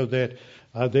Christians so that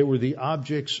they were the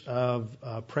objects of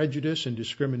prejudice and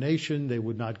discrimination. They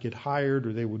would not get hired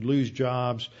or they would lose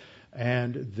jobs,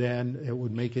 and then it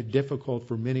would make it difficult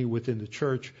for many within the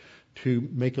church to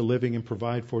make a living and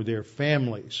provide for their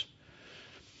families.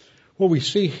 What we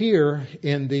see here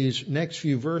in these next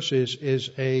few verses is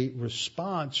a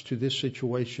response to this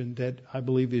situation that I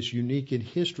believe is unique in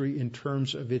history in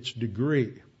terms of its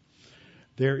degree.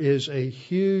 There is a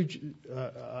huge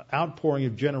outpouring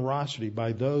of generosity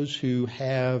by those who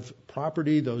have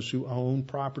property, those who own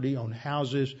property, own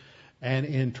houses, and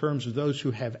in terms of those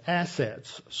who have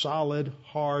assets, solid,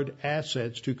 hard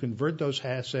assets, to convert those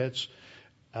assets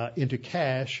into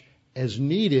cash as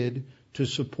needed to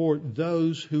support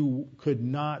those who could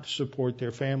not support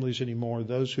their families anymore,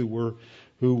 those who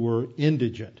were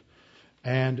indigent.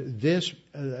 And this,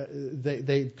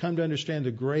 they come to understand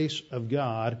the grace of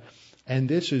God, and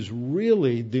this is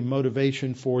really the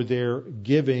motivation for their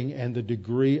giving and the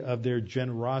degree of their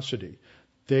generosity.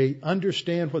 They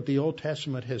understand what the Old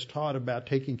Testament has taught about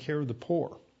taking care of the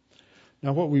poor.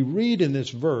 Now, what we read in this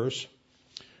verse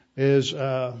is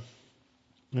in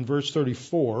verse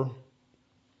 34,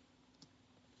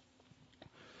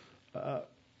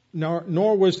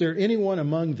 nor was there anyone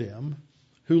among them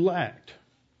who lacked.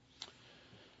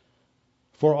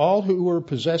 For all who were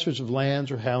possessors of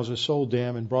lands or houses sold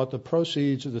them and brought the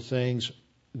proceeds of the things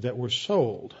that were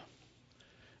sold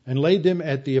and laid them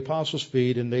at the apostles'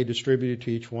 feet, and they distributed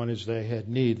to each one as they had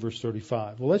need. Verse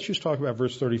 35. Well, let's just talk about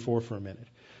verse 34 for a minute.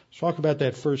 Let's talk about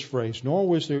that first phrase. Nor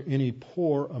was there any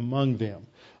poor among them.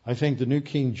 I think the New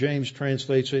King James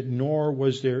translates it, nor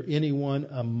was there anyone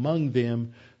among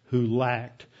them who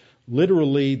lacked.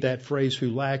 Literally, that phrase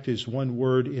who lacked is one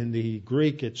word in the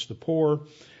Greek. It's the poor.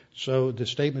 So the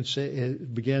statement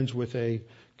begins with a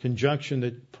conjunction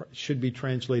that should be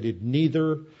translated,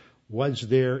 neither was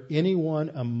there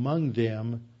anyone among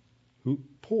them who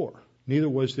poor. Neither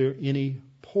was there any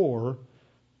poor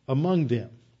among them.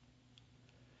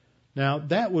 Now,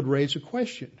 that would raise a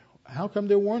question. How come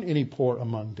there weren't any poor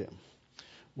among them?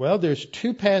 Well, there's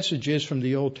two passages from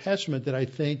the Old Testament that I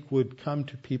think would come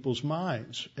to people's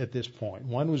minds at this point.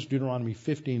 One was Deuteronomy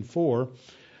 15:4,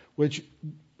 which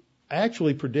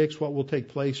actually predicts what will take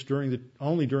place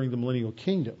only during the millennial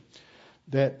kingdom.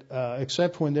 that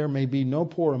except when there may be no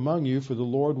poor among you, for the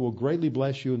Lord will greatly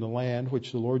bless you in the land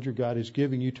which the Lord your God is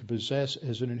giving you to possess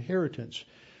as an inheritance.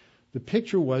 The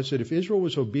picture was that if Israel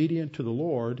was obedient to the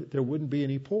Lord, there wouldn't be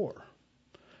any poor.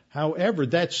 However,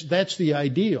 that's the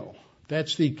ideal.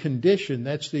 That's the condition.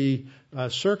 That's the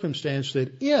circumstance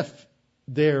that if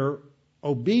they're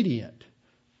obedient,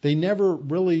 they never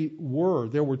really were.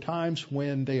 There were times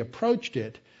when they approached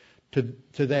it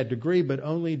to that degree, but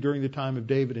only during the time of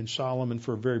David and Solomon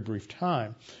for a very brief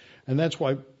time. And that's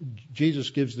why Jesus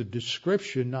gives the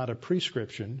description, not a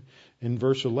prescription, in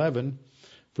verse 11,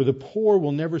 for the poor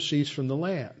will never cease from the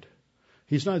land.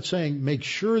 He's not saying make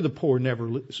sure the poor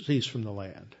never cease from the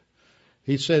land.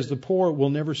 He says the poor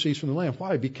will never cease from the land.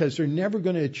 Why? Because they're never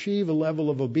going to achieve a level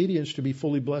of obedience to be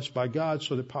fully blessed by God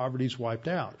so that poverty is wiped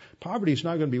out. Poverty is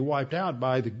not going to be wiped out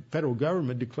by the federal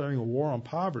government declaring a war on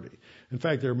poverty. In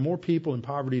fact, there are more people in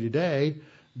poverty today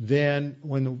than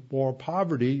when the war on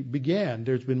poverty began.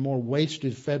 There's been more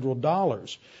wasted federal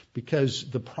dollars because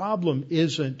the problem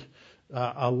isn't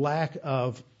a lack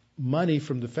of money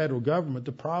from the federal government.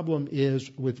 The problem is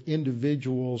with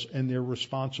individuals and their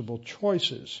responsible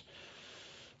choices.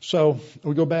 So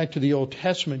we go back to the Old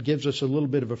Testament, gives us a little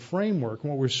bit of a framework. And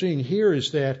what we're seeing here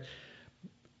is that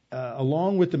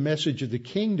along with the message of the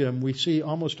kingdom, we see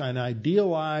almost an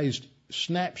idealized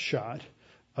snapshot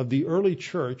of the early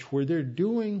church where they're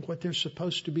doing what they're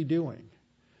supposed to be doing.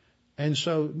 And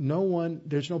so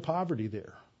there's no poverty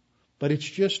there. But it's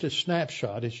just a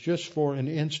snapshot. It's just for an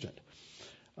instant.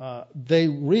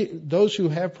 Those who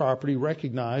have property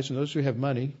recognize, and those who have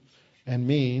money and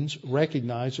means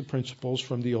recognize the principles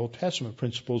from the Old Testament,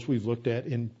 principles we've looked at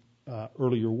in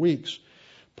earlier weeks.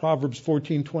 Proverbs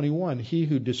 14:21, he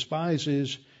who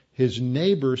despises his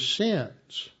neighbor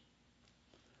sins.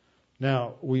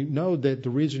 Now, we know that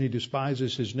the reason he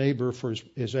despises his neighbor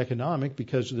is economic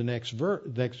because of the next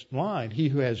line. He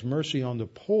who has mercy on the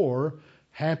poor,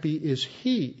 happy is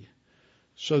he.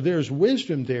 So there's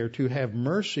wisdom there to have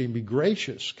mercy and be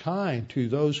gracious, kind to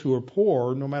those who are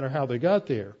poor, no matter how they got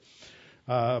there.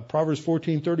 Proverbs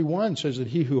 14:31 says that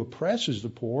he who oppresses the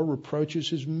poor reproaches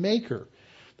his maker.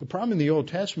 The problem in the Old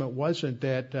Testament wasn't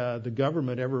that the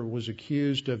government ever was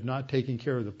accused of not taking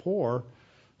care of the poor.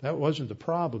 That wasn't the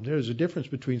problem. There's a difference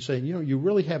between saying, you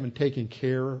really haven't taken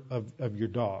care of your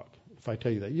dog. If I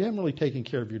tell you that, you haven't really taken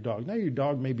care of your dog. Now your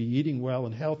dog may be eating well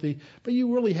and healthy, but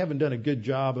you really haven't done a good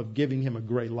job of giving him a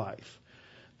great life.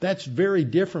 That's very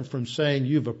different from saying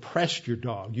you've oppressed your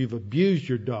dog, you've abused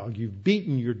your dog, you've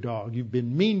beaten your dog, you've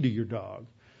been mean to your dog.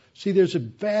 See, there's a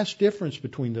vast difference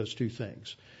between those two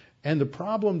things. And the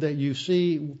problem that you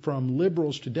see from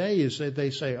liberals today is that they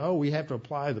say, we have to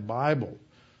apply the Bible.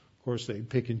 Of course, they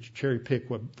cherry pick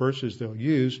what verses they'll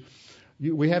use.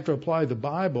 We have to apply the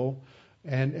Bible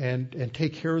and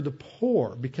take care of the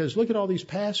poor. Because look at all these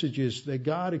passages that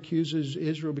God accuses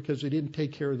Israel because they didn't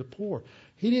take care of the poor.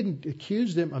 He didn't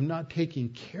accuse them of not taking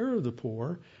care of the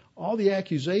poor. All the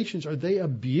accusations are they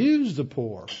abused the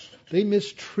poor. They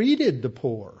mistreated the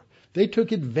poor. They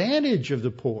took advantage of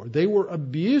the poor. They were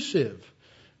abusive.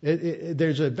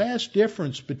 There's a vast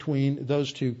difference between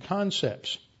those two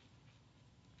concepts.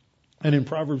 And in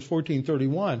Proverbs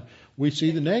 14:31, we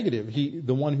see the negative.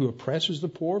 The one who oppresses the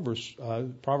poor,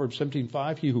 Proverbs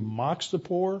 17:5, he who mocks the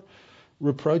poor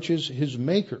reproaches his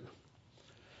maker.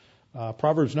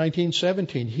 Proverbs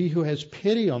 19:17, he who has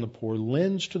pity on the poor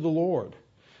lends to the Lord.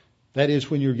 That is,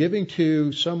 when you're giving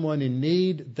to someone in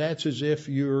need, that's as if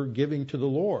you're giving to the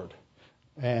Lord.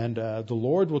 And the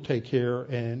Lord will take care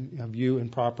of you in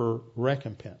proper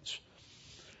recompense.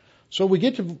 So we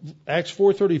get to Acts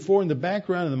 4:34, and the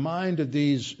background in the mind of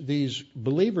these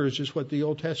believers is what the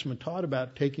Old Testament taught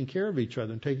about taking care of each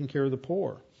other and taking care of the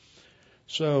poor.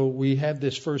 So we have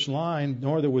this first line,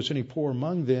 nor there was any poor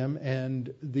among them,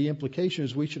 and the implication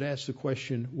is we should ask the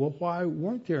question, well, why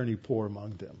weren't there any poor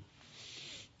among them?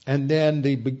 And then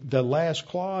the last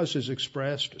clause is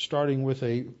expressed starting with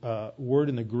a word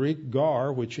in the Greek,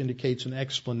 gar, which indicates an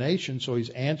explanation, so he's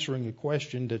answering a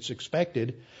question that's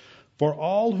expected. For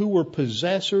all who were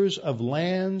possessors of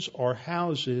lands or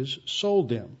houses sold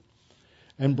them,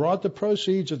 and brought the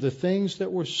proceeds of the things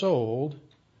that were sold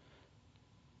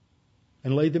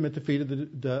and laid them at the feet of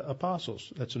the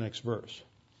apostles. That's the next verse.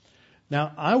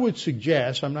 Now, I would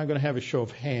suggest, I'm not going to have a show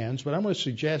of hands, but I'm going to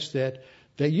suggest that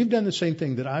you've done the same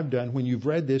thing that I've done when you've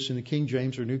read this in the King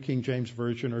James or New King James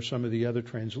Version or some of the other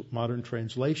modern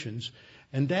translations.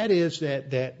 And that is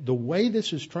that the way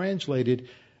this is translated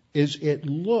is it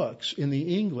looks, in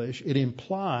the English, it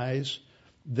implies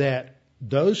that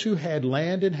those who had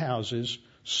land and houses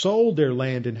sold their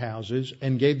land and houses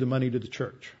and gave the money to the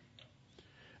church.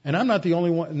 And I'm not the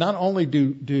only one. Not only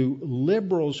do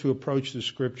liberals who approach the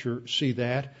Scripture see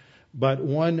that, but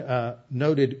one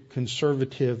noted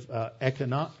conservative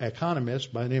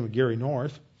economist by the name of Gary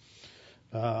North,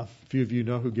 a few of you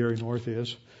know who Gary North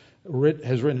is,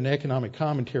 has written an economic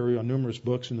commentary on numerous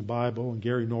books in the Bible. And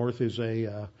Gary North is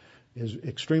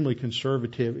extremely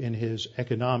conservative in his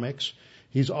economics.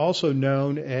 He's also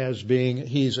known as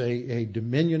he's a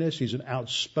dominionist. He's an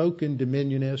outspoken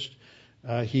dominionist.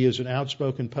 He is an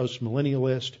outspoken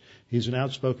postmillennialist. He's an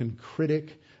outspoken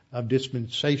critic of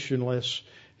dispensationalists.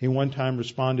 He one time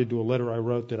responded to a letter I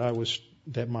wrote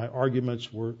that my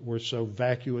arguments were so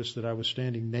vacuous that I was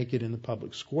standing naked in the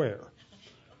public square.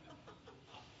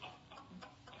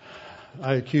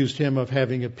 I accused him of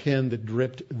having a pen that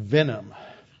dripped venom.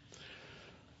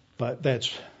 But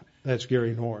that's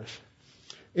Gary North.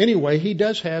 Anyway, he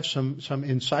does have some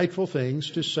insightful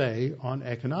things to say on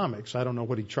economics. I don't know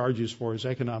what he charges for his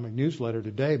economic newsletter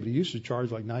today, but he used to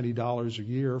charge like $90 a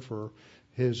year for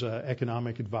his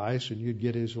economic advice, and you'd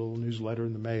get his little newsletter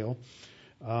in the mail.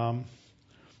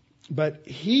 But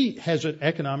he has an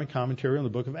economic commentary on the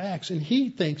book of Acts, and he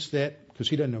thinks that, because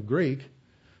he doesn't know Greek,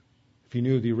 if he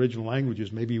knew the original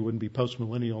languages, maybe he wouldn't be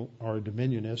postmillennial or a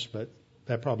dominionist, but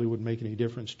that probably wouldn't make any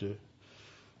difference to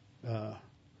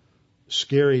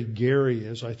Scary Gary,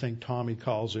 as I think Tommy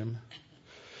calls him.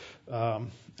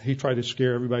 He tried to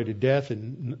scare everybody to death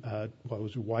in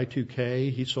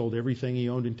Y2K. He sold everything he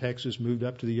owned in Texas, moved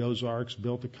up to the Ozarks,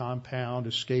 built a compound,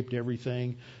 escaped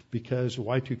everything because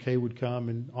Y2K would come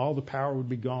and all the power would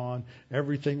be gone,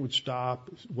 everything would stop,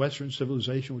 Western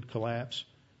civilization would collapse.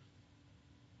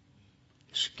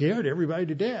 Scared everybody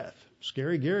to death.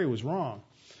 Scary Gary was wrong.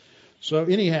 So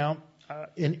anyhow,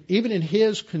 even in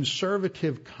his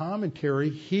conservative commentary,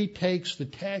 he takes the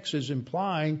text as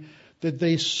implying that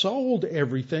they sold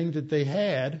everything that they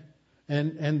had,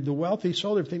 and the wealthy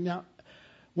sold everything. Now,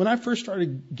 when I first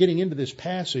started getting into this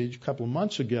passage a couple of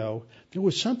months ago, there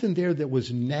was something there that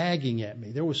was nagging at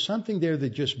me. There was something there that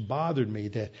just bothered me,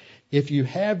 that if you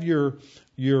have your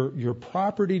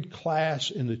propertied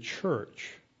class in the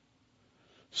church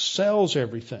sells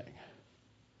everything,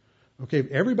 okay,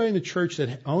 if everybody in the church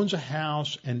that owns a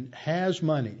house and has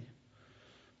money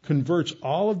converts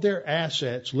all of their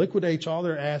assets, liquidates all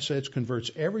their assets, converts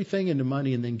everything into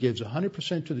money, and then gives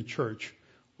 100% to the church,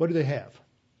 what do they have?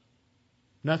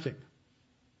 Nothing.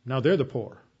 Now they're the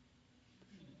poor.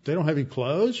 They don't have any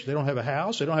clothes. They don't have a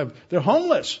house. They're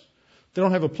homeless. They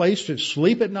don't have a place to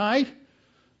sleep at night.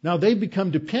 Now they've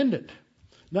become dependent.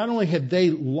 Not only have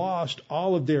they lost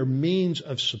all of their means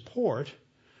of support,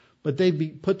 but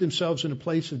they've put themselves in a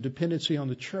place of dependency on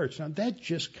the church. Now that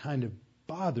just kind of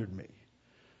bothered me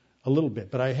a little bit,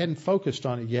 but I hadn't focused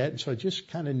on it yet, and so just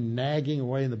kind of nagging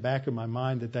away in the back of my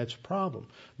mind that that's a problem.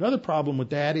 Another problem with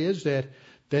that is that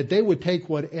they would take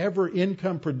whatever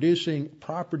income-producing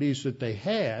properties that they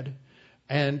had,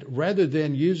 and rather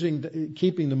than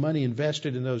keeping the money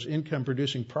invested in those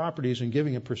income-producing properties and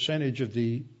giving a percentage of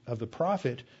the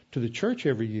profit to the church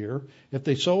every year, if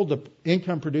they sold the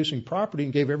income-producing property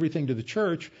and gave everything to the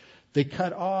church, they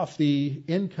cut off the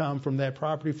income from that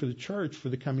property for the church for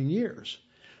the coming years.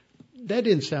 That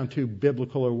didn't sound too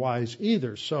biblical or wise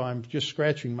either, so I'm just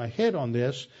scratching my head on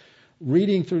this,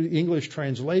 reading through the English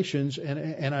translations,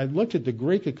 and I looked at the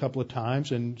Greek a couple of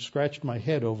times and scratched my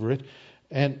head over it,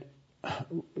 and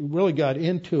really got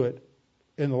into it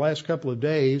in the last couple of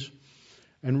days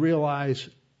and realized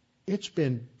it's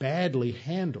been badly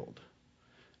handled.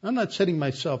 I'm not setting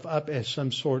myself up as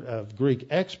some sort of Greek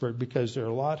expert, because there are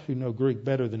a lot who know Greek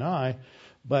better than I,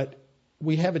 but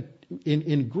we have it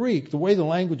in Greek, the way the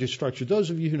language is structured. Those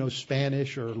of you who know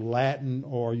Spanish or Latin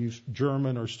or use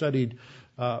German or studied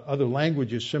other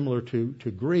languages similar to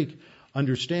Greek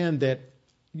understand that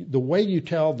the way you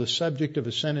tell the subject of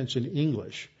a sentence in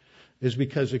English is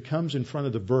because it comes in front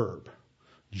of the verb.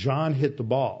 John hit the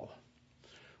ball.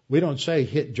 We don't say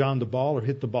hit John the ball or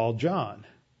hit the ball John.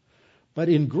 But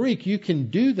in Greek, you can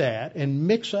do that and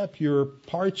mix up your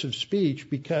parts of speech,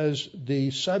 because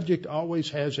the subject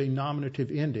always has a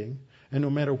nominative ending, and no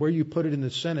matter where you put it in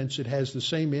the sentence, it has the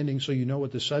same ending, so you know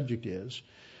what the subject is.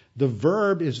 The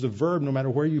verb is the verb no matter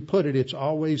where you put it. It's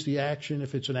always the action.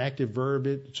 If it's an active verb,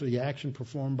 it's the action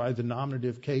performed by the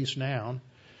nominative case noun.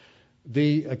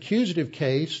 The accusative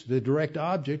case, the direct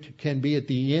object, can be at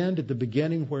the end, at the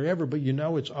beginning, wherever, but you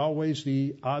know it's always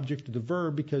the object of the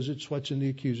verb because it's what's in the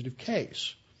accusative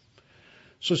case.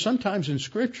 So sometimes in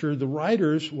Scripture, the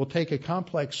writers will take a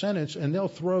complex sentence and they'll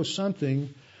throw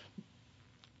something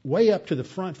way up to the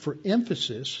front for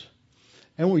emphasis.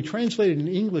 And when we translate it in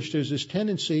English, there's this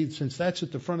tendency, since that's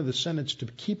at the front of the sentence, to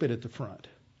keep it at the front.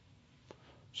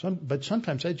 But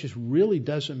sometimes that just really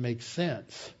doesn't make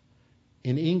sense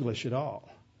in English at all.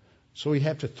 So we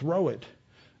have to throw it.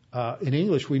 In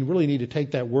English, we really need to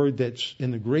take that word that's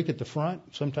in the Greek at the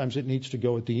front. Sometimes it needs to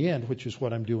go at the end, which is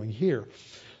what I'm doing here.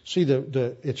 See,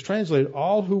 it's translated,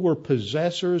 all who were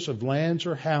possessors of lands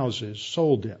or houses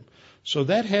sold them. So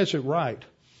that has it right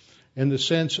in the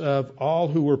sense of all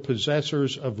who were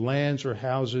possessors of lands or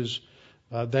houses.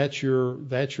 That's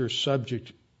your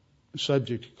subject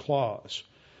clause.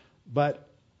 But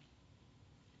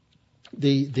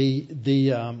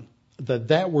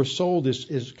that were sold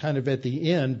is kind of at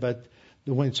the end, but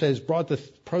when it says brought the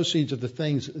proceeds of the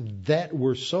things that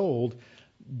were sold,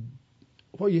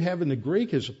 what you have in the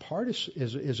Greek is a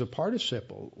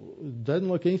participle. It doesn't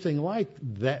look anything like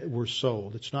that were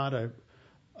sold. It's not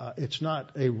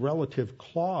a relative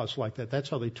clause like that. That's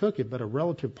how they took it, but a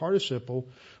relative participle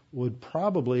would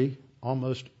probably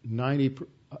almost 99%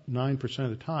 of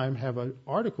the time have an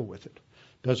article with it.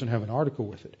 Doesn't have an article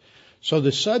with it. So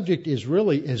the subject is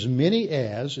really as many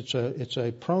as. It's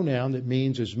a pronoun that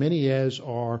means as many as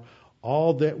are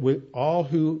all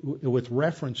who with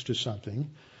reference to something.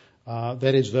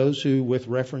 That is those who with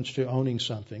reference to owning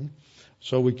something.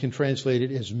 So we can translate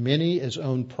it as many as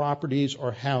own properties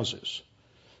or houses.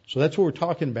 So that's what we're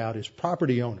talking about is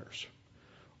property owners.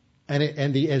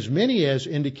 And the as many as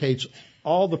indicates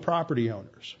all the property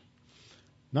owners.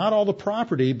 Not all the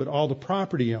property, but all the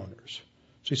property owners.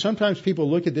 See, sometimes people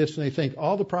look at this and they think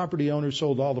all the property owners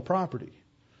sold all the property.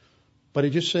 But it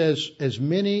just says as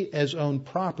many as own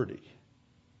property.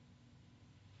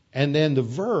 And then the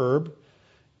verb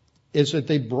is that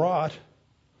they brought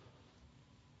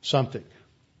something.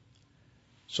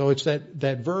 So it's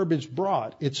that verb is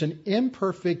brought. It's an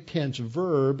imperfect tense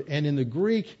verb, and in the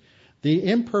Greek, the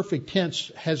imperfect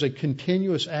tense has a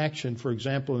continuous action. For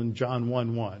example, in John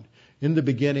 1:1, in the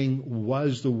beginning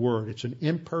was the Word. It's an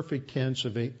imperfect tense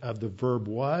of the verb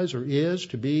was or is,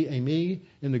 to be, eimi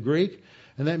in the Greek,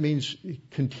 and that means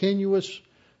continual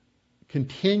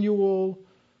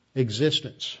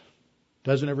existence.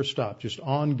 Doesn't ever stop, just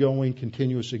ongoing,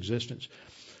 continuous existence.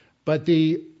 But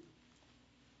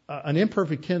an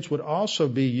imperfect tense would also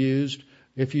be used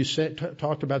if you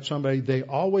talked about somebody, they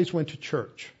always went to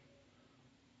church.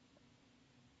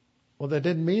 Well, that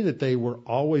didn't mean that they were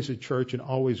always at church and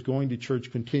always going to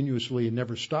church continuously and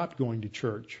never stopped going to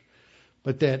church.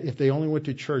 But that if they only went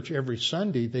to church every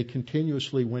Sunday, they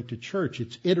continuously went to church.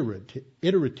 It's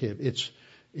iterative.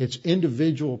 It's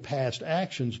individual past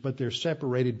actions, but they're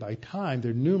separated by time.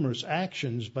 They're numerous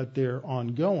actions, but they're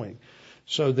ongoing.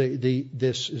 So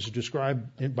this is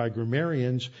described by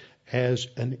grammarians as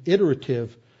an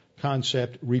iterative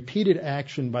concept, repeated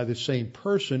action by the same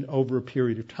person over a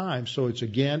period of time. So it's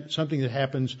again something that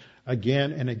happens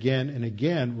again and again and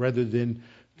again rather than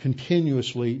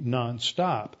continuously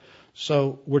nonstop.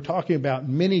 So we're talking about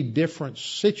many different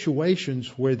situations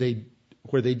where they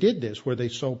did this, where they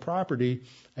sold property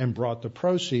and brought the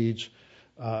proceeds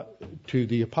to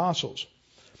the apostles.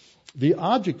 The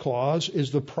object clause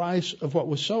is the price of what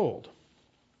was sold.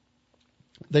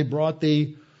 They brought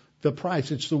the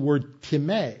price. It's the word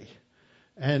time.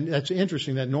 And that's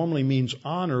interesting. That normally means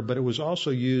honor, but it was also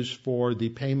used for the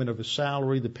payment of a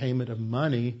salary, the payment of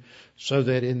money, so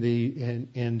that in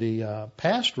the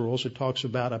pastorals, it talks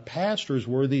about a pastor is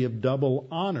worthy of double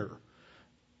honor.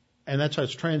 And that's how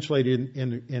it's translated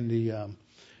in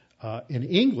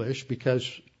English,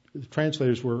 because the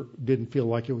translators didn't feel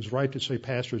like it was right to say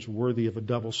pastor is worthy of a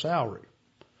double salary.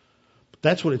 But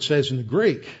that's what it says in the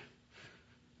Greek.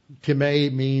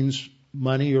 Time means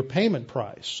money or payment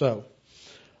price. So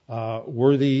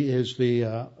worthy is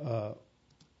the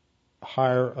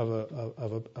hire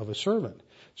of a servant.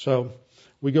 So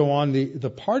we go on. The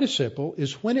participle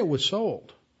is when it was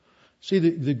sold. See,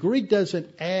 the Greek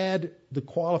doesn't add the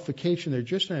qualification. They're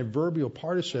just an adverbial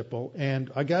participle. And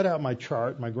I got out my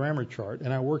grammar chart,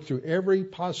 and I worked through every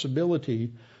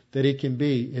possibility that it can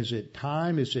be. Is it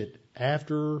time? Is it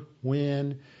after?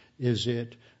 When? Is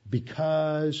it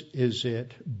because? Is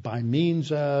it by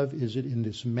means of? Is it in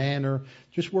this manner?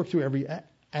 Just work through every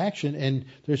action. And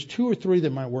there's two or three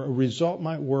that might work. A result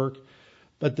might work.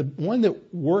 But the one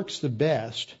that works the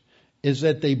best is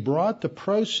that they brought the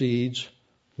proceeds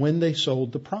when they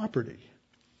sold the property.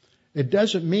 It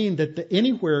doesn't mean that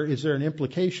anywhere is there an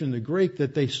implication in the Greek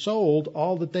that they sold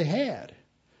all that they had.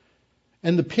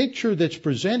 And the picture that's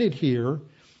presented here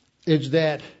is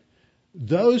that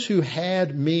those who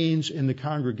had means in the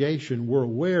congregation were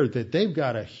aware that they've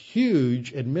got a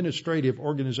huge administrative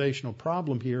organizational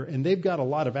problem here, and they've got a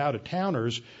lot of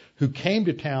out-of-towners who came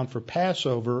to town for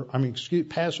Passover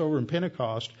and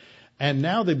Pentecost, and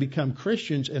now they become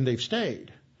Christians and they've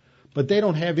stayed. but they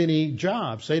don't have any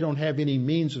jobs. They don't have any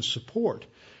means of support.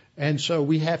 And so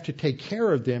we have to take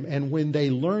care of them. And when they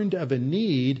learned of a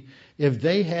need, if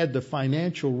they had the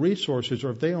financial resources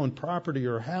or if they owned property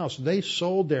or a house, they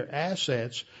sold their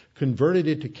assets, converted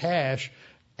it to cash,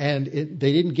 and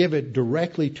they didn't give it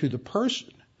directly to the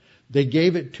person. They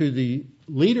gave it to the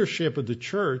leadership of the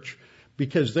church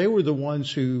because they were the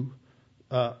ones who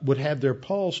would have their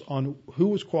pulse on who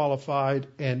was qualified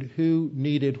and who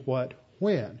needed what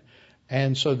when.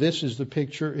 And so this is the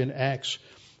picture in Acts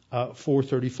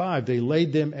 4:35. They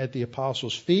laid them at the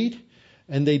apostles' feet,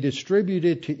 and they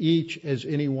distributed to each as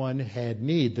anyone had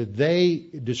need. The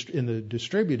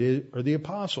distributed are the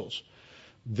apostles.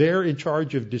 They're in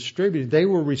charge of distributing. They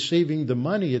were receiving the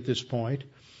money at this point,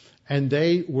 and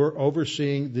they were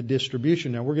overseeing the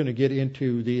distribution. Now, we're going to get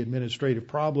into the administrative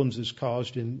problems this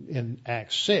caused in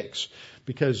Acts 6,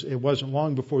 because it wasn't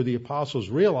long before the apostles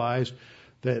realized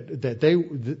that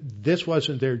this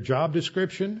wasn't their job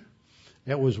description.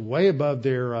 It was way above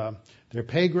their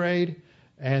pay grade,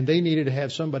 and they needed to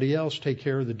have somebody else take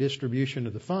care of the distribution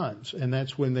of the funds. And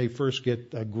that's when they first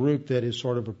get a group that is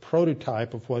sort of a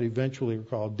prototype of what eventually are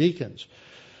called deacons.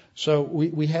 So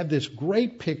we have this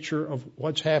great picture of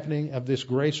what's happening of this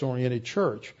grace-oriented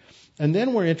church. And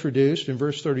then we're introduced in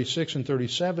verse 36 and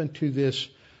 37 to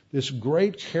this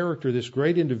great character, this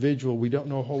great individual we don't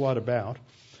know a whole lot about,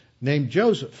 named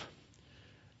Joseph.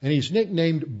 And he's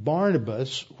nicknamed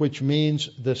Barnabas, which means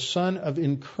the son of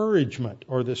encouragement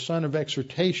or the son of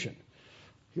exhortation.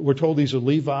 We're told he's a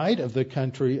Levite of the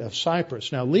country of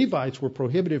Cyprus. Now, Levites were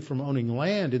prohibited from owning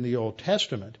land in the Old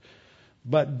Testament,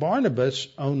 but Barnabas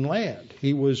owned land.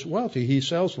 He was wealthy. He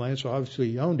sells land, so obviously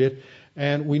he owned it.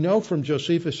 And we know from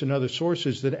Josephus and other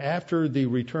sources that after the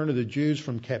return of the Jews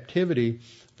from captivity,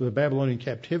 from the Babylonian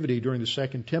captivity during the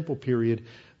Second Temple period,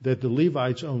 that the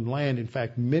Levites owned land. In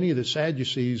fact, many of the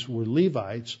Sadducees were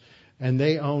Levites, and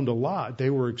they owned a lot. They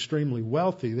were extremely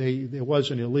wealthy. It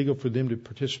wasn't illegal for them to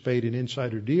participate in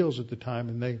insider deals at the time,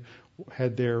 and they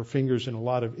had their fingers in a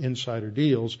lot of insider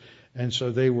deals. And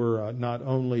so they were not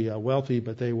only wealthy,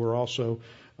 but they were also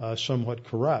somewhat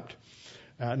corrupt.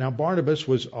 Now, Barnabas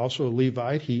was also a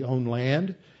Levite. He owned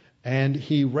land, and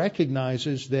he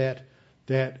recognizes that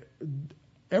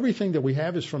everything that we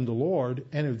have is from the Lord,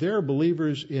 and if there are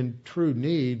believers in true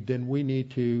need, then we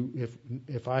need to,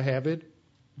 if I have it,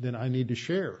 then I need to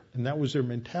share. And that was their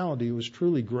mentality. It was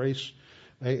truly grace,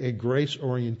 a grace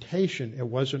orientation. It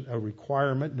wasn't a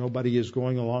requirement. Nobody is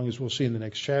going along, as we'll see in the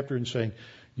next chapter, and saying,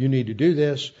 you need to do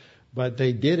this. But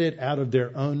they did it out of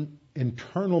their own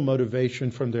internal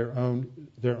motivation from their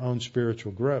own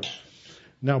spiritual growth.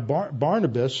 Now,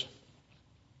 Barnabas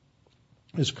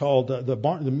is called,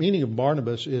 the meaning of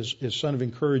Barnabas is son of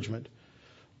encouragement,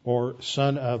 or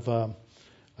son of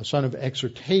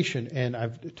exhortation. And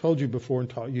I've told you before and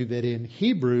taught you that in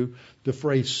Hebrew, the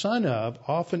phrase son of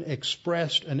often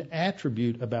expressed an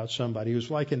attribute about somebody. It was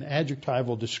like an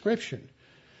adjectival description.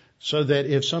 So that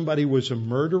if somebody was a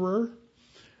murderer,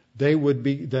 they would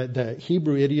be, the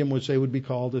Hebrew idiom was they would be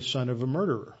called the son of a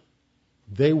murderer.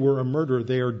 They were a murderer.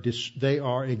 They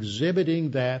are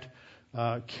exhibiting that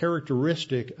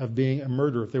characteristic of being a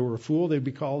murderer. If they were a fool, they'd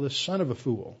be called the son of a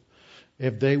fool.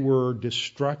 If they were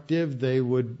destructive, they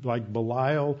would, like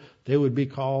Belial, they would be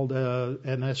called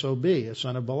an SOB, a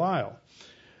son of Belial.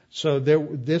 So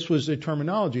this was the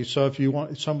terminology. So if you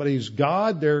want somebody's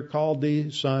God, they're called the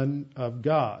son of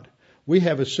God. We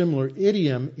have a similar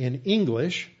idiom in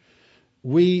English.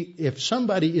 If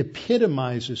somebody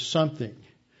epitomizes something,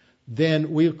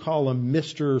 then we'll call them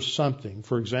Mr. Something.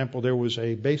 For example, there was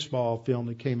a baseball film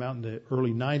that came out in the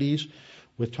early 90s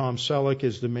with Tom Selleck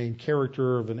as the main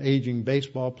character of an aging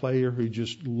baseball player who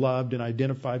just loved and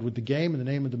identified with the game, and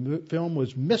the name of the film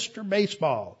was Mr.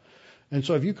 Baseball. And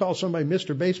so if you call somebody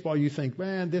Mr. Baseball, you think,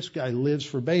 man, this guy lives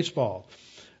for baseball.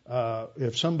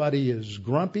 If somebody is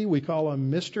grumpy, we call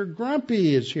him Mr.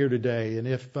 Grumpy is here today. And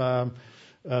if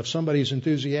somebody's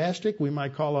enthusiastic, we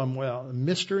might call him,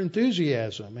 Mr.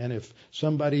 Enthusiasm. And if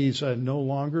somebody's no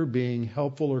longer being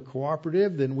helpful or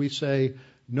cooperative, then we say,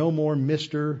 no more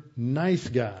Mr. Nice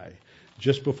Guy.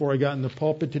 Just before I got in the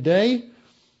pulpit today,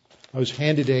 I was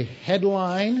handed a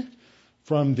headline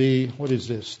from the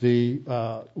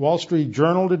Wall Street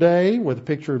Journal today with a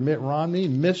picture of Mitt Romney,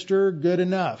 Mr. Good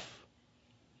Enough.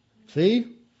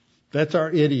 See? That's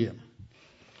our idiom.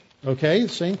 Okay,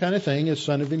 same kind of thing as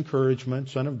son of encouragement,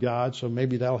 son of God, so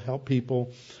maybe that'll help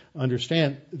people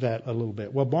understand that a little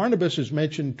bit. Well, Barnabas is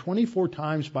mentioned 24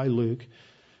 times by Luke,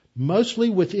 mostly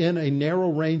within a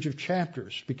narrow range of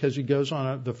chapters, because he goes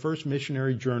on the first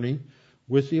missionary journey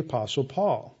with the Apostle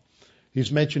Paul.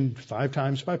 He's mentioned 5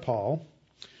 times by Paul,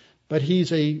 but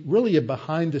he's really a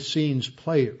behind-the-scenes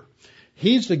player.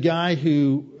 He's the guy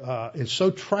who is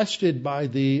so trusted by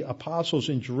the apostles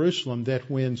in Jerusalem that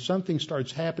when something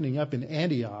starts happening up in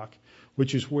Antioch,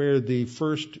 which is where the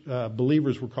first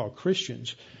believers were called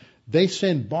Christians, they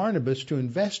send Barnabas to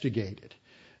investigate it.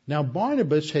 Now,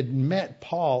 Barnabas had met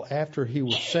Paul after he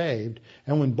was saved,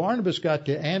 and when Barnabas got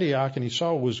to Antioch and he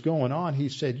saw what was going on, he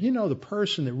said, the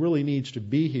person that really needs to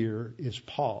be here is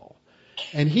Paul.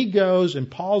 And he goes,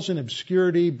 and Paul's in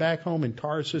obscurity back home in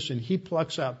Tarsus, and he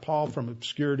plucks out Paul from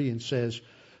obscurity and says,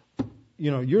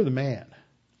 you're the man.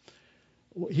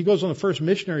 He goes on the first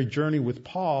missionary journey with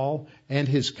Paul and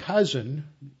his cousin,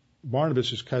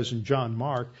 Barnabas' cousin, John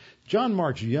Mark. John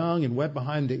Mark's young and wet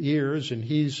behind the ears, and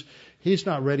he's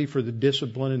not ready for the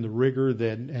discipline and the rigor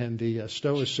and the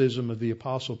stoicism of the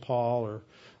Apostle Paul, or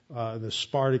the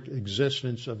Spartan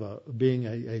existence of being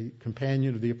a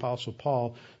companion of the Apostle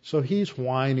Paul. So he's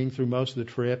whining through most of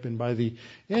the trip, and by the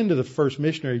end of the first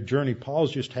missionary journey,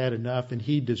 Paul's just had enough, and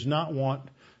he does not want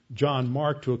John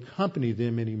Mark to accompany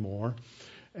them anymore.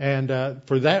 And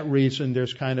for that reason,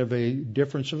 there's kind of a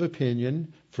difference of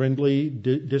opinion, friendly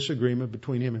disagreement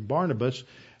between him and Barnabas.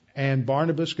 And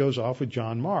Barnabas goes off with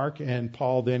John Mark, and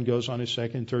Paul then goes on his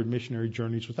second and third missionary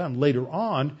journeys with them. Later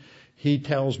on, he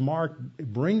tells Mark,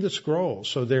 bring the scrolls.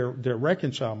 So they're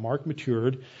reconciled. Mark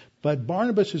matured. But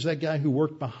Barnabas is that guy who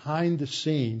worked behind the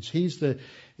scenes.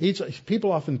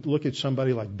 People often look at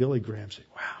somebody like Billy Graham and say,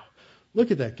 wow,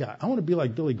 look at that guy. I want to be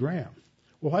like Billy Graham.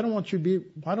 Well, why don't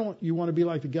you want to be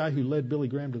like the guy who led Billy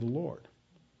Graham to the Lord?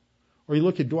 Or you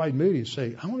look at Dwight Moody and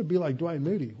say, I want to be like Dwight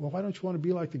Moody. Well, why don't you want to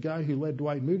be like the guy who led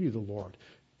Dwight Moody to the Lord?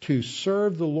 To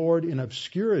serve the Lord in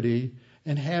obscurity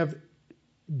and have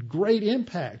great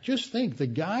impact. Just think, the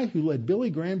guy who led Billy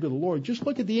Graham to the Lord, just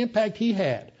look at the impact he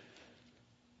had.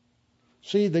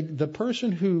 See, the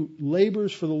person who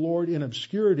labors for the Lord in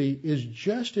obscurity is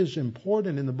just as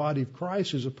important in the body of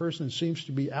Christ as a person that seems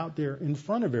to be out there in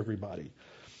front of everybody.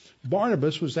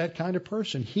 Barnabas was that kind of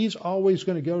person. He's always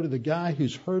going to go to the guy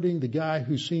who's hurting, the guy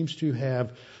who seems to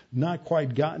have not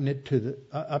quite gotten it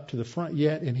up to the front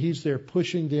yet, and he's there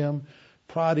pushing them,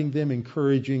 prodding them,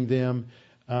 encouraging them,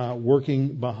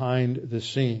 working behind the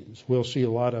scenes. We'll see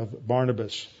a lot of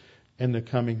Barnabas in the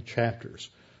coming chapters.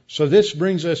 So this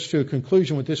brings us to a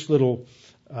conclusion with this little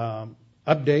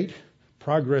update,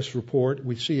 progress report.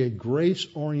 We see a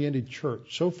grace-oriented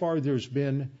church. So far there's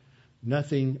been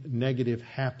nothing negative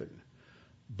happen,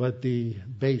 but the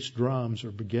bass drums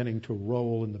are beginning to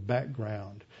roll in the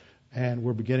background, and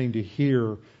we're beginning to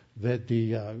hear that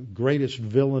the greatest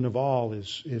villain of all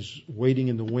is waiting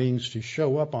in the wings to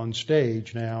show up on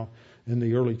stage now in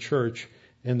the early church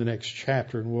in the next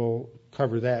chapter, and we'll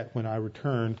cover that when I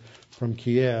return from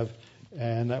Kiev,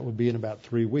 and that will be in about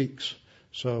 3 weeks.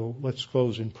 So let's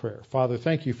close in prayer. Father,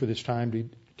 thank you for this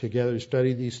time together to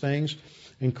study these things.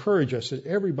 Encourage us that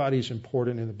everybody's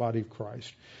important in the body of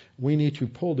Christ. We need to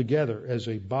pull together as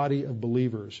a body of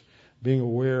believers, being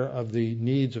aware of the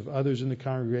needs of others in the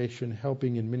congregation,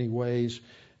 helping in many ways,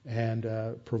 and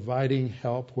providing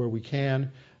help where we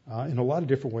can in a lot of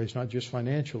different ways, not just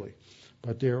financially.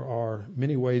 But there are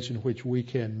many ways in which we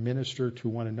can minister to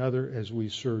one another as we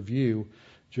serve you,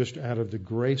 just out of the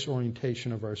grace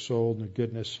orientation of our soul and the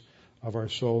goodness of our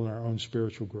soul and our own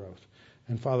spiritual growth.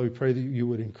 And Father, we pray that you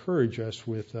would encourage us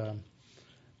with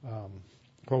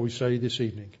what we study this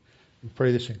evening. We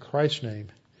pray this in Christ's name.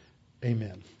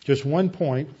 Amen. Just one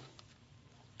point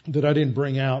that I didn't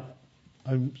bring out.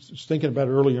 I was thinking about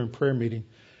it earlier in prayer meeting.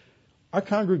 Our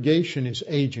congregation is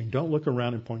aging. Don't look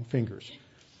around and point fingers.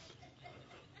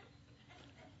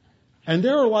 And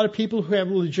there are a lot of people who have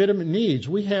legitimate needs.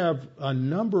 We have a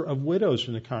number of widows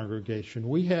in the congregation.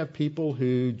 We have people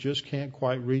who just can't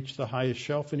quite reach the highest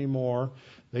shelf anymore.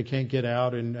 They can't get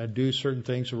out and do certain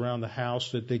things around the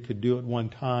house that they could do at one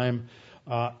time.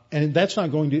 And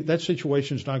that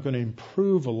situation is not going to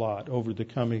improve a lot over the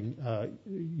coming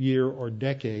year or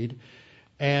decade.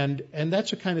 And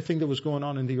that's the kind of thing that was going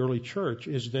on in the early church,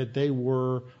 is that they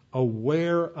were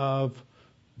aware of,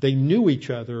 they knew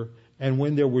each other, and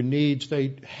when there were needs,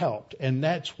 they helped. And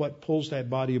that's what pulls that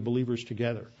body of believers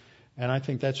together. And I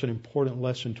think that's an important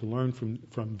lesson to learn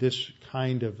from this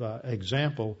kind of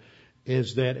example,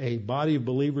 is that a body of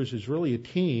believers is really a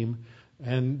team,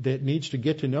 and that needs to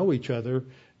get to know each other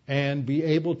and be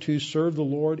able to serve the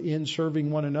Lord in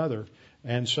serving one another.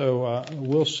 And so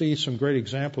we'll see some great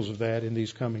examples of that in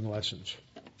these coming lessons.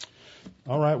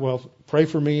 All right, well, pray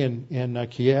for me in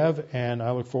Kiev, and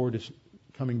I look forward to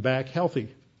coming back healthy.